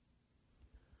Asia.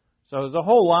 So there's a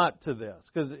whole lot to this.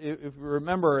 Because if you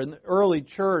remember, in the early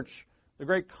church, the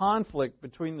great conflict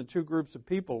between the two groups of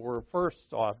people were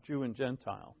first off Jew and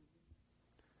Gentile.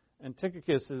 And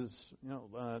Tychicus is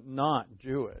not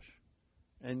Jewish.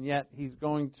 And yet he's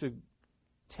going to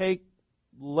take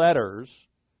letters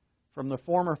from the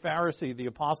former Pharisee, the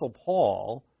Apostle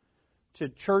Paul, to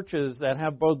churches that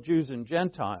have both Jews and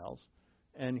Gentiles.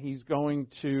 And he's going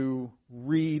to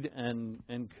read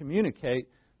and communicate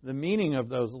the meaning of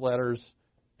those letters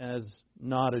as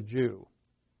not a Jew.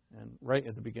 And right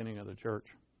at the beginning of the church.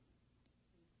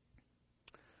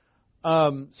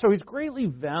 So he's greatly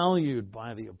valued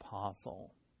by the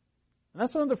apostle. And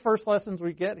that's one of the first lessons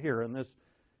we get here in this,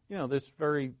 this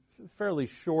fairly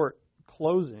short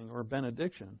closing or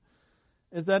benediction,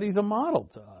 is that he's a model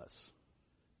to us.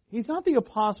 He's not the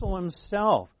apostle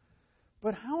himself,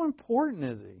 but how important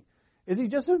is he? Is he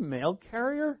just a mail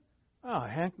carrier? Oh,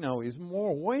 heck no, he's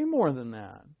way more than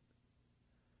that.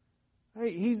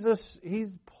 He's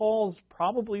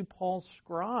probably Paul's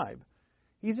scribe.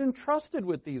 He's entrusted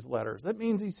with these letters. That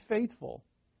means he's faithful.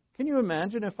 Can you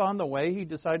imagine if on the way he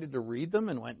decided to read them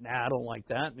and went, nah, I don't like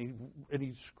that, and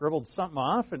he scribbled something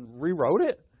off and rewrote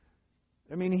it?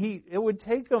 I mean, it would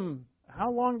take him,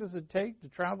 how long does it take to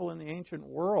travel in the ancient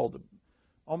world?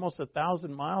 Almost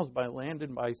 1,000 miles by land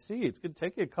and by sea. It's going to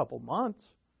take you a couple months,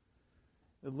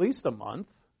 at least a month.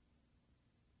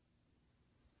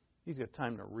 He's got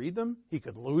time to read them. He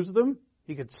could lose them.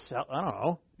 He could sell, I don't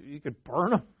know, he could burn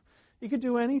them. He could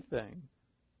do anything.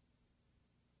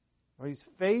 Or he's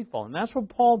faithful. And that's what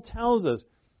Paul tells us.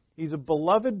 He's a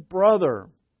beloved brother.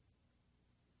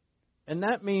 And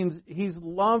that means he's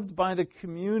loved by the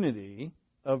community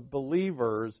of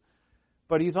believers,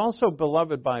 but he's also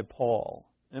beloved by Paul.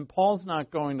 And Paul's not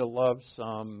going to love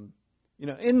some,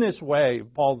 in this way,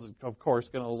 Paul's, of course,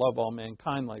 going to love all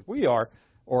mankind like we are,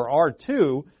 or are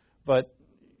too, but,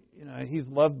 he's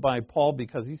loved by Paul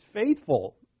because he's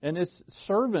faithful. And his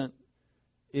servant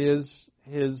is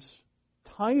his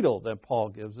title that Paul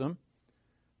gives him,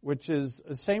 which is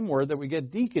the same word that we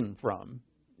get deacon from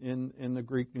in the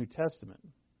Greek New Testament.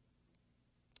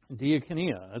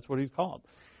 Diakonia, that's what he's called.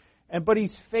 But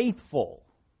he's faithful.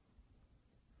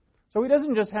 So he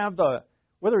doesn't just have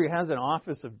whether he has an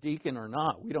office of deacon or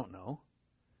not, we don't know.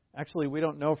 Actually, we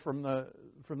don't know from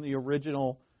the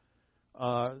original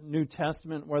New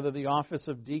Testament whether the office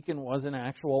of deacon was an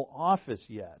actual office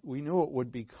yet. We knew it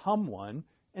would become one,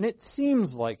 and it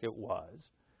seems like it was.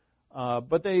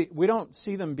 But we don't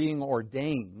see them being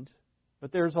ordained.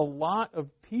 But there's a lot of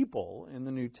people in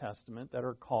the New Testament that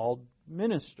are called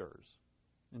ministers.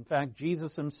 In fact,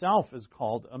 Jesus himself is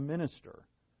called a minister,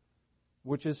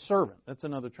 which is servant. That's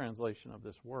another translation of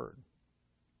this word.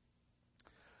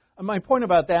 And my point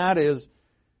about that is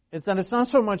that it's not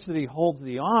so much that he holds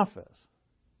the office,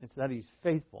 it's that he's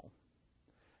faithful.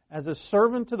 As a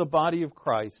servant to the body of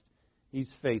Christ,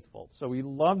 he's faithful. So he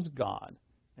loves God,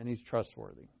 and he's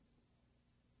trustworthy.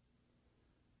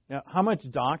 Now, how much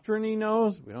doctrine he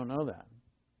knows, we don't know that.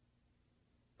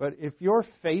 But if you're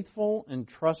faithful and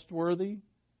trustworthy,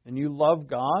 and you love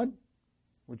God,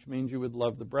 which means you would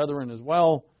love the brethren as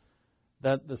well,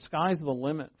 that the sky's the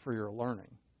limit for your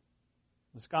learning.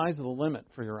 The sky's the limit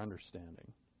for your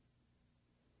understanding.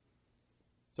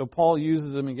 So Paul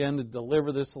uses them again to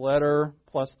deliver this letter,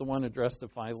 plus the one addressed to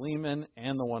Philemon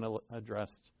and the one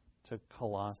addressed to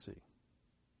Colossae.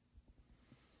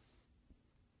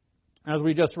 As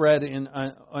we just read,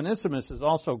 Onesimus is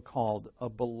also called a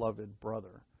beloved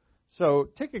brother. So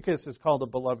Tychicus is called a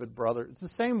beloved brother. It's the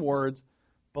same words,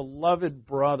 beloved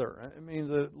brother. It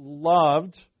means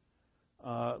loved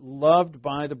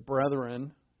by the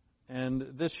brethren,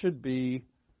 and this should be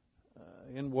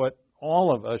in what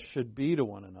all of us should be to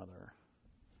one another.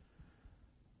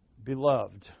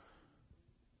 Beloved.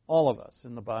 All of us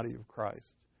in the body of Christ.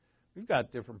 We've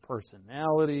got different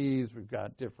personalities, we've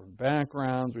got different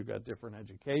backgrounds, we've got different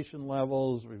education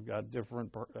levels, we've got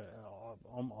different,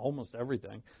 almost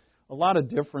everything. A lot of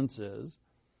differences.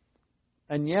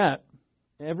 And yet,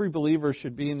 every believer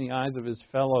should be in the eyes of his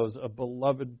fellows a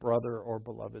beloved brother or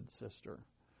beloved sister.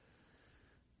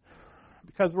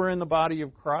 Because we're in the body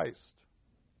of Christ.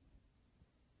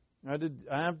 I have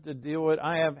had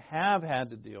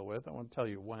to deal with, I won't tell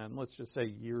you when, let's just say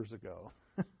years ago,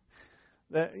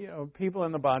 that people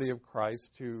in the body of Christ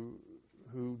who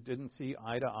didn't see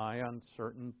eye to eye on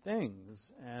certain things,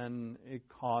 and it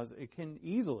can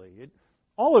easily,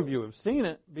 all of you have seen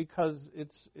it because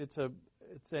it's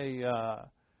a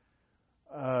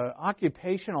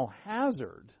occupational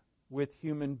hazard with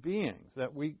human beings,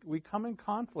 that we come in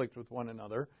conflict with one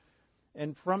another.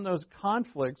 And from those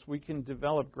conflicts, we can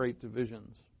develop great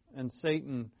divisions. And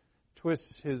Satan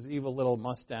twists his evil little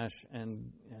mustache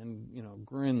and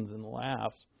grins and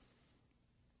laughs.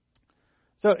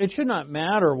 So it should not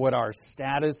matter what our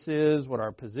status is, what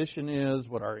our position is,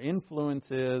 what our influence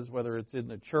is, whether it's in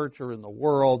the church or in the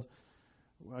world.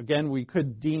 Again, we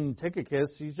could deem Tychicus,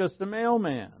 he's just a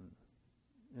mailman.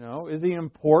 Is he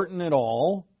important at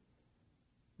all?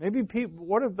 Maybe people.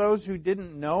 What if those who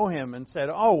didn't know him and said,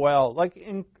 "Oh well," like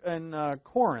in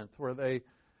Corinth, where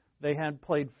they had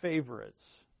played favorites.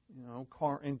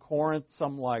 In Corinth,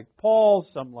 some liked Paul,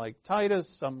 some liked Titus,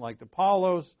 some liked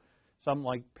Apollos, some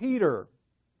liked Peter,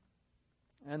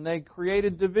 and they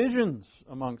created divisions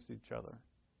amongst each other.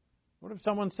 What if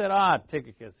someone said,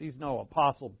 Tychicus, he's no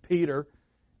apostle Peter,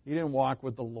 he didn't walk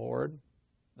with the Lord.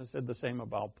 They said the same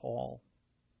about Paul,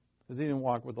 because he didn't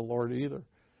walk with the Lord either.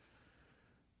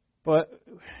 But,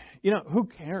 who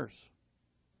cares?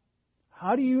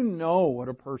 How do you know what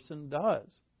a person does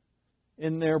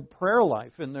in their prayer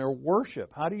life, in their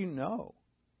worship? How do you know?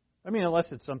 I mean,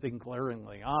 unless it's something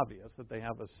glaringly obvious that they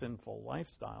have a sinful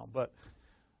lifestyle. But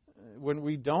when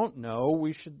we don't know,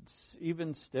 we should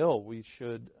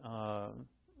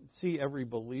see every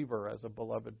believer as a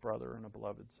beloved brother and a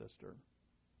beloved sister.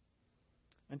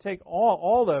 And take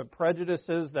all the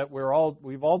prejudices that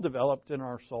we've all developed in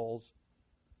our souls.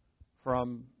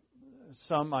 From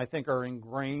some, I think, are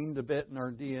ingrained a bit in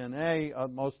our DNA.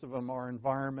 Most of them are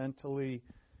environmentally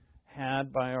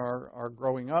had by our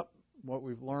growing up, what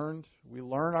we've learned. We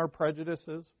learn our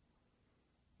prejudices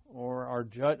or our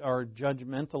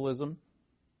judgmentalism.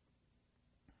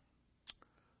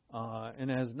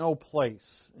 And it has no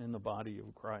place in the body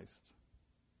of Christ.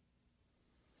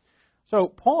 So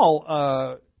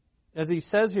Paul, as he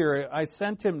says here, I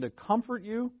sent him to comfort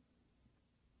you,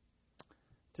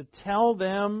 to tell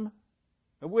them.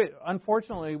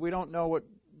 Unfortunately, we don't know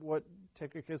what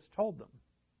Tychicus told them.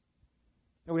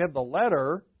 And we have the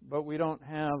letter, but we don't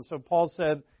have. So Paul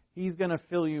said he's going to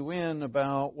fill you in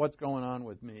about what's going on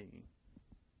with me.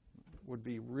 It would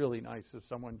be really nice if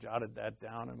someone jotted that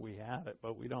down and we had it,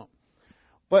 but we don't.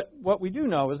 But what we do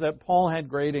know is that Paul had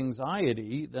great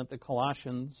anxiety that the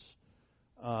Colossians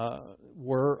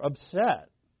were upset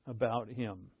about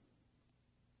him.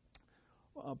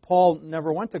 Paul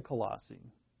never went to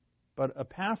Colossae, but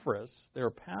Epaphras,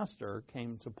 their pastor,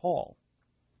 came to Paul.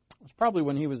 It was probably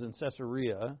when he was in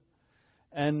Caesarea,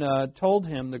 and told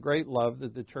him the great love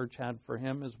that the church had for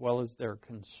him as well as their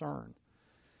concern.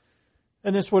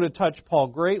 And this would have touched Paul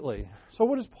greatly. So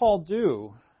what does Paul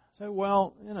do? Say,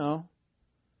 well,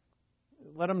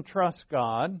 let him trust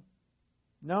God.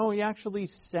 No, he actually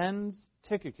sends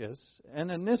Tychicus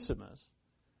and Onesimus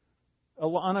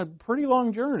on a pretty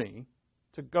long journey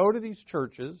to go to these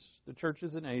churches, the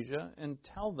churches in Asia, and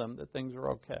tell them that things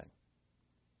are okay.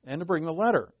 And to bring the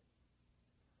letter.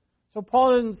 So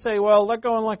Paul didn't say, well, let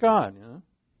go and let God.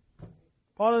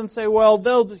 Paul didn't say, well,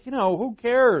 who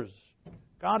cares?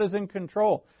 God is in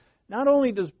control. Not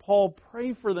only does Paul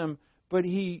pray for them, but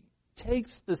he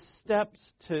takes the steps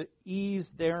to ease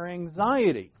their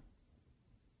anxiety.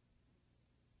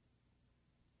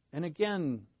 And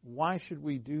again, why should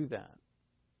we do that?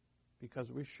 Because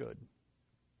we should.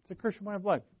 the Christian way of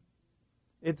life.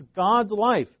 It's God's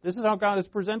life. This is how God is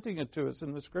presenting it to us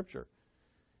in the Scripture.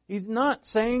 He's not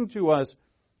saying to us,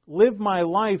 live my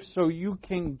life so you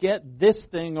can get this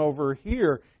thing over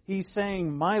here. He's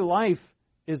saying, my life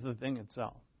is the thing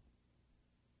itself.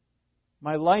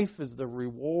 My life is the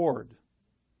reward.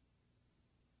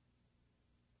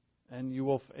 And you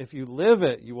will, if you live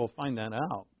it, you will find that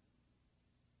out.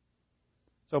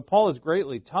 So Paul is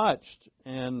greatly touched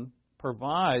and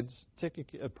provides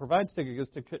Tychicus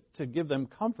to give them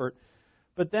comfort.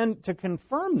 But then to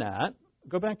confirm that,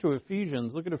 go back to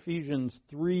Ephesians. Look at Ephesians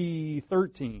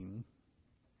 3:13.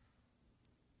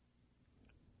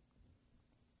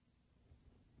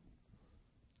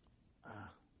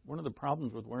 One of the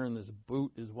problems with wearing this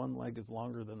boot is one leg is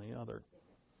longer than the other.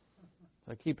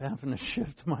 So I keep having to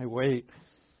shift my weight.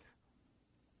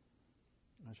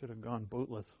 I should have gone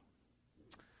bootless.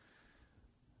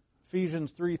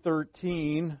 Ephesians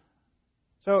 3:13.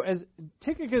 So as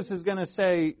Tychicus is going to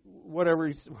say whatever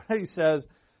he says,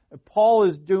 Paul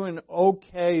is doing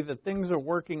okay, that things are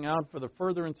working out for the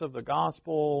furtherance of the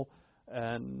gospel,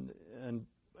 and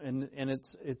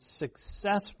it's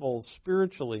successful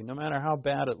spiritually, no matter how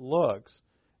bad it looks.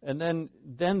 And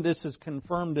then this is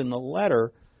confirmed in the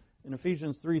letter in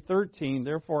Ephesians 3:13.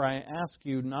 Therefore, I ask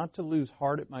you not to lose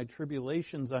heart at my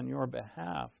tribulations on your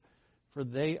behalf, for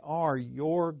they are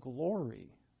your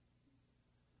glory.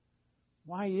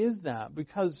 Why is that?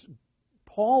 Because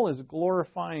Paul is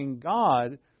glorifying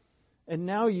God, and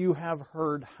now you have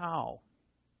heard how.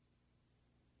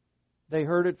 They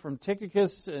heard it from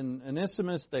Tychicus and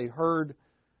Onesimus. They heard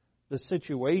the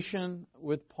situation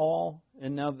with Paul,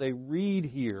 and now they read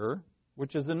here,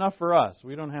 which is enough for us.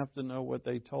 We don't have to know what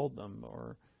they told them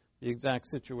or the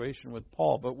exact situation with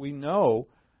Paul, but we know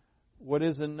what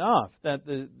is enough, that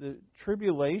the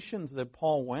tribulations that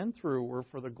Paul went through were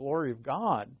for the glory of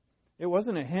God. It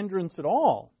wasn't a hindrance at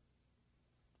all.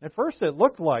 At first it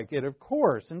looked like it, of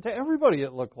course, and to everybody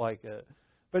it looked like it.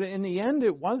 But in the end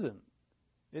it wasn't.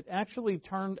 It actually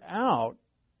turned out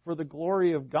for the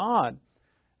glory of God.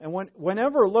 And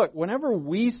whenever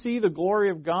we see the glory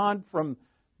of God from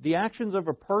the actions of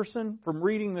a person, from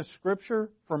reading the Scripture,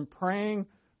 from praying,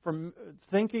 from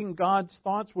thinking God's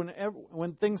thoughts,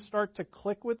 when things start to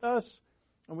click with us,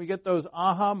 and we get those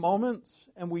aha moments,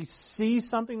 and we see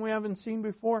something we haven't seen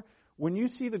before, when you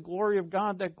see the glory of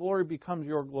God, that glory becomes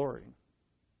your glory.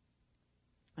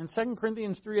 In 2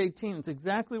 Corinthians 3:18, it's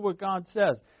exactly what God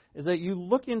says, is that you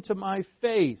look into my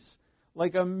face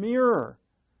like a mirror,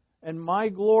 and my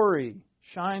glory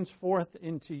shines forth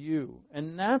into you.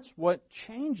 And that's what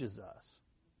changes us.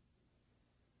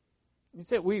 You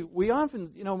say we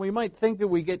often, we might think that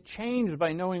we get changed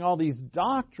by knowing all these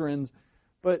doctrines,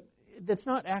 but that's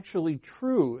not actually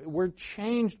true. We're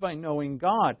changed by knowing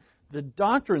God. The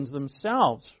doctrines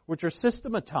themselves, which are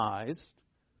systematized,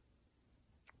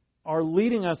 are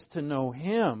leading us to know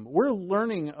Him. We're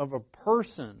learning of a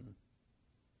person,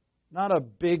 not a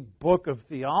big book of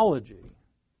theology.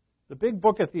 The big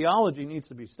book of theology needs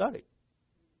to be studied,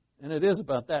 and it is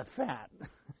about that fat.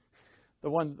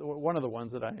 One of the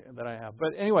ones that I have.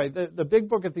 But anyway, the big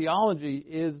book of theology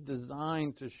is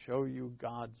designed to show you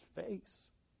God's face,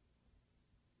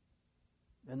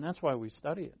 and that's why we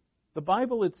study it. The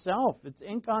Bible itself, it's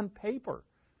ink on paper,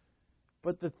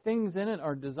 but the things in it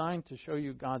are designed to show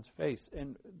you God's face,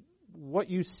 and what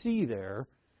you see there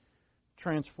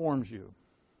transforms you.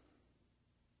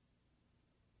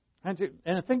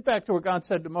 And think back to what God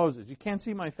said to Moses, you can't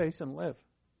see my face and live.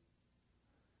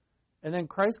 And then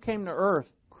Christ came to earth,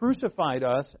 crucified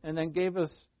us, and then gave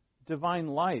us divine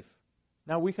life.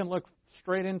 Now we can look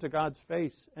straight into God's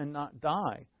face and not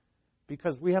die,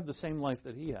 because we have the same life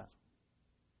that He has.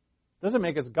 Doesn't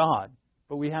make us God,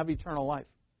 but we have eternal life.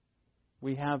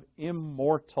 We have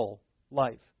immortal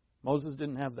life. Moses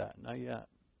didn't have that, not yet.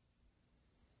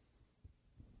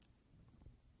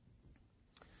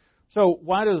 So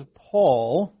why does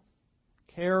Paul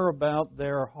care about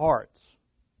their hearts?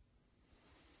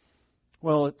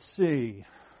 Well, let's see.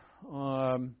 He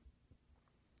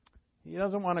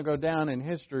doesn't want to go down in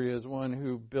history as one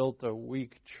who built a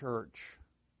weak church.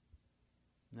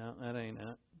 No, that ain't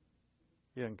it.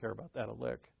 He doesn't care about that a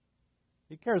lick.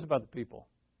 He cares about the people.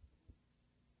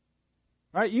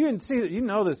 Right? You can see that. You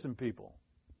know this in people.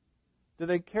 Do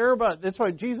they care about? That's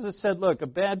why Jesus said, look, a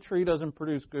bad tree doesn't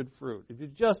produce good fruit. If you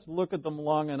just look at them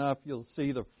long enough, you'll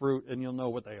see the fruit and you'll know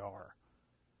what they are.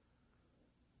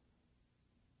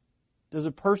 Does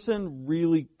a person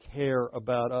really care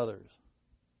about others?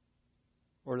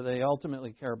 Or do they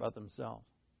ultimately care about themselves?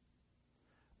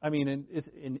 I mean,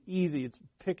 it's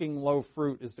picking low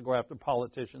fruit is to go after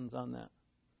politicians on that.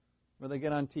 where they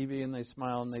get on TV and they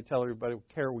smile and they tell everybody,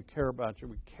 we care about you,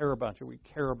 we care about you, we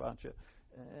care about you.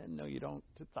 And no, you don't.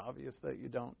 It's obvious that you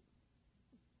don't.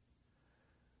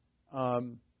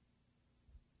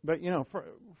 But,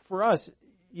 for us,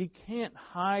 you can't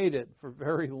hide it for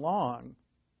very long.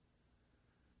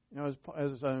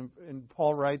 And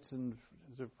Paul writes in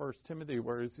 1 Timothy,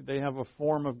 where they have a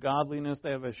form of godliness, they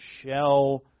have a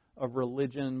shell of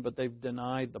religion, but they've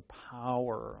denied the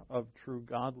power of true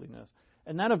godliness.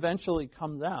 And that eventually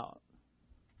comes out.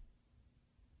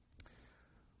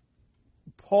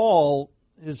 Paul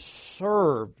has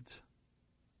served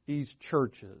these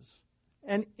churches.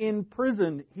 And in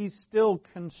prison, he's still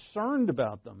concerned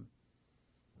about them.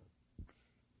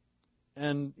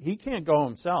 And he can't go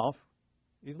himself.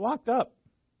 He's locked up.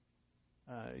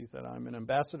 He said, I'm an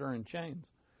ambassador in chains.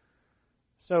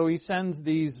 So he sends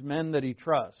these men that he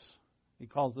trusts. He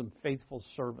calls them faithful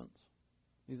servants.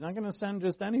 He's not going to send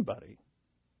just anybody.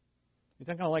 He's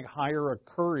not going to hire a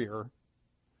courier.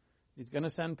 He's going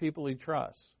to send people he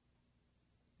trusts,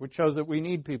 which shows that we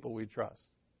need people we trust.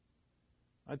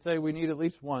 I'd say we need at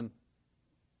least one.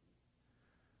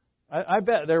 I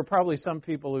bet there are probably some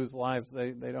people whose lives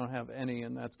they don't have any,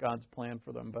 and that's God's plan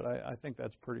for them, but I think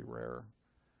that's pretty rare.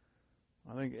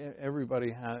 I think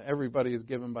everybody is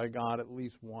given by God at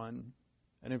least one.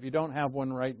 And if you don't have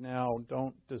one right now,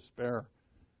 don't despair.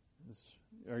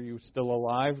 Are you still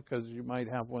alive? Because you might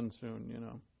have one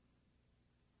soon,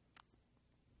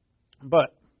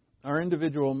 But our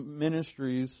individual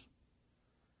ministries,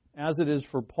 as it is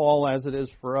for Paul, as it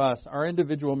is for us, our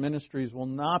individual ministries will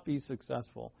not be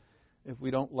successful if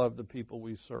we don't love the people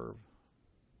we serve.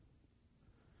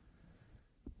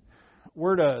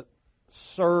 We're to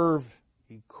serve,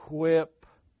 equip,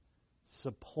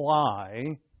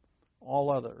 supply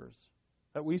all others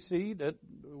that we see that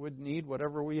would need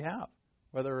whatever we have,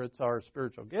 whether it's our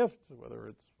spiritual gifts, whether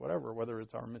it's whatever, whether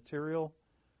it's our material,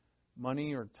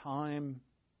 money, or time.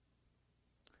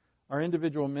 Our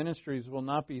individual ministries will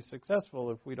not be successful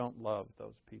if we don't love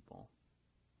those people.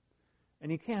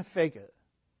 And you can't fake it.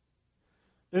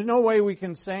 There's no way we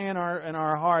can say in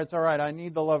our hearts, all right, I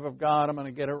need the love of God, I'm going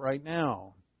to get it right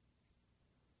now.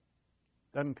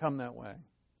 It doesn't come that way.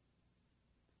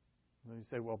 And you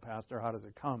say, well, Pastor, how does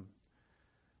it come?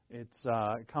 It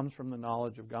comes from the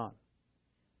knowledge of God.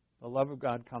 The love of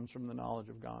God comes from the knowledge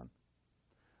of God.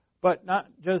 But not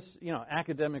just,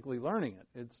 academically learning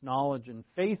it. It's knowledge and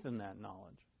faith in that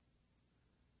knowledge.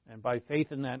 And by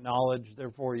faith in that knowledge,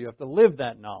 therefore, you have to live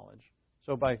that knowledge.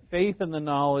 So by faith in the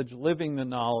knowledge, living the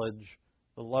knowledge,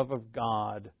 the love of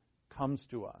God comes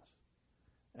to us.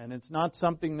 And it's not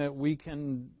something that we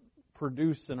can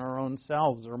produce in our own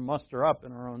selves or muster up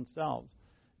in our own selves.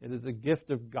 It is a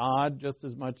gift of God just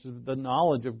as much as the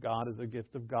knowledge of God is a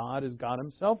gift of God as God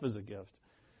Himself is a gift.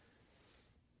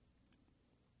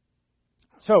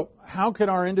 So how could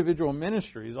our individual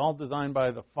ministries, all designed by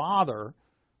the Father,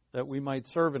 that we might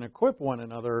serve and equip one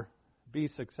another, be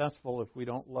successful if we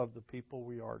don't love the people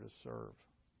we are to serve?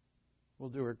 We'll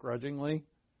do it grudgingly.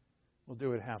 We'll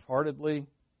do it half-heartedly.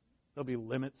 There'll be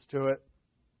limits to it.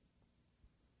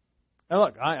 And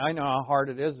look, I know how hard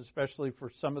it is, especially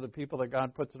for some of the people that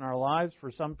God puts in our lives.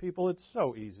 For some people, it's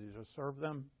so easy to serve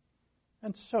them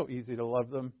and so easy to love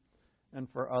them. And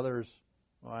for others,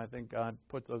 well, I think God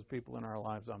puts those people in our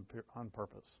lives on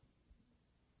purpose.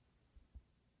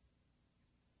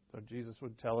 So Jesus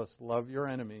would tell us, love your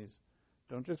enemies.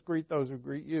 Don't just greet those who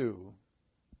greet you.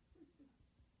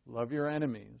 Love your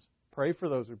enemies. Pray for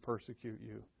those who persecute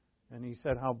you. And He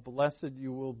said how blessed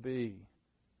you will be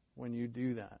when you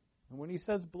do that. And when He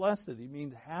says blessed, He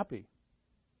means happy.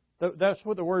 That's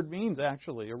what the word means,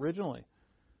 actually, originally.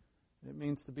 It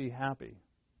means to be happy.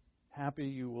 Happy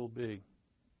you will be.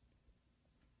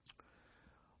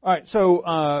 All right,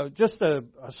 so just a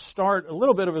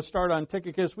little bit of a start on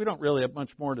Tychicus. We don't really have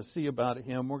much more to see about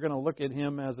him. We're going to look at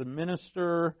him as a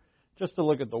minister, just to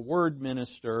look at the word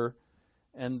minister,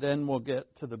 and then we'll get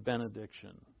to the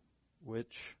benediction,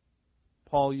 which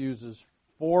Paul uses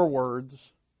 4 words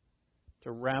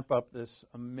to wrap up this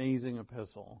amazing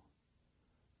epistle.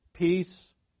 Peace,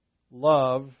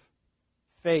 love,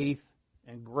 faith,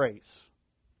 and grace.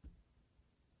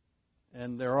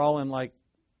 And they're all in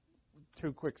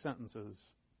 2 quick sentences,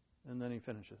 and then he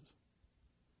finishes.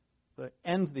 So it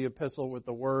ends the epistle with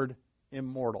the word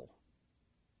immortal.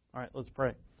 All right, let's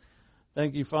pray.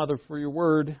 Thank you, Father, for your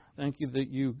word. Thank you that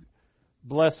you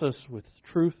bless us with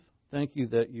truth. Thank you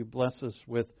that you bless us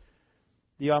with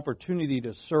the opportunity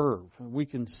to serve. We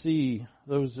can see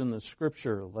those in the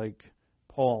Scripture, like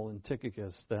Paul and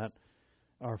Tychicus, that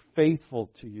are faithful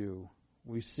to you.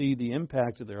 We see the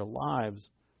impact of their lives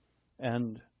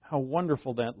and how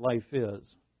wonderful that life is.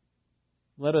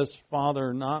 Let us,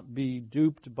 Father, not be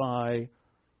duped by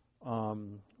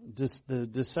the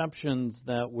deceptions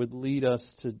that would lead us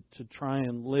to try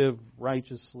and live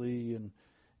righteously and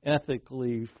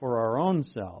ethically for our own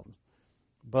selves,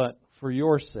 but for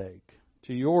your sake,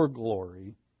 to your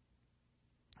glory,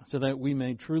 so that we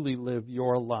may truly live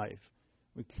your life.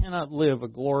 We cannot live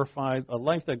a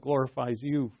life that glorifies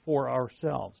you for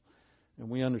ourselves, and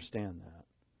we understand that.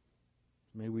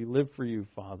 May we live for you,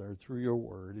 Father, through your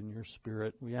word and your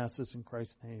Spirit. We ask this in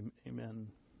Christ's name. Amen.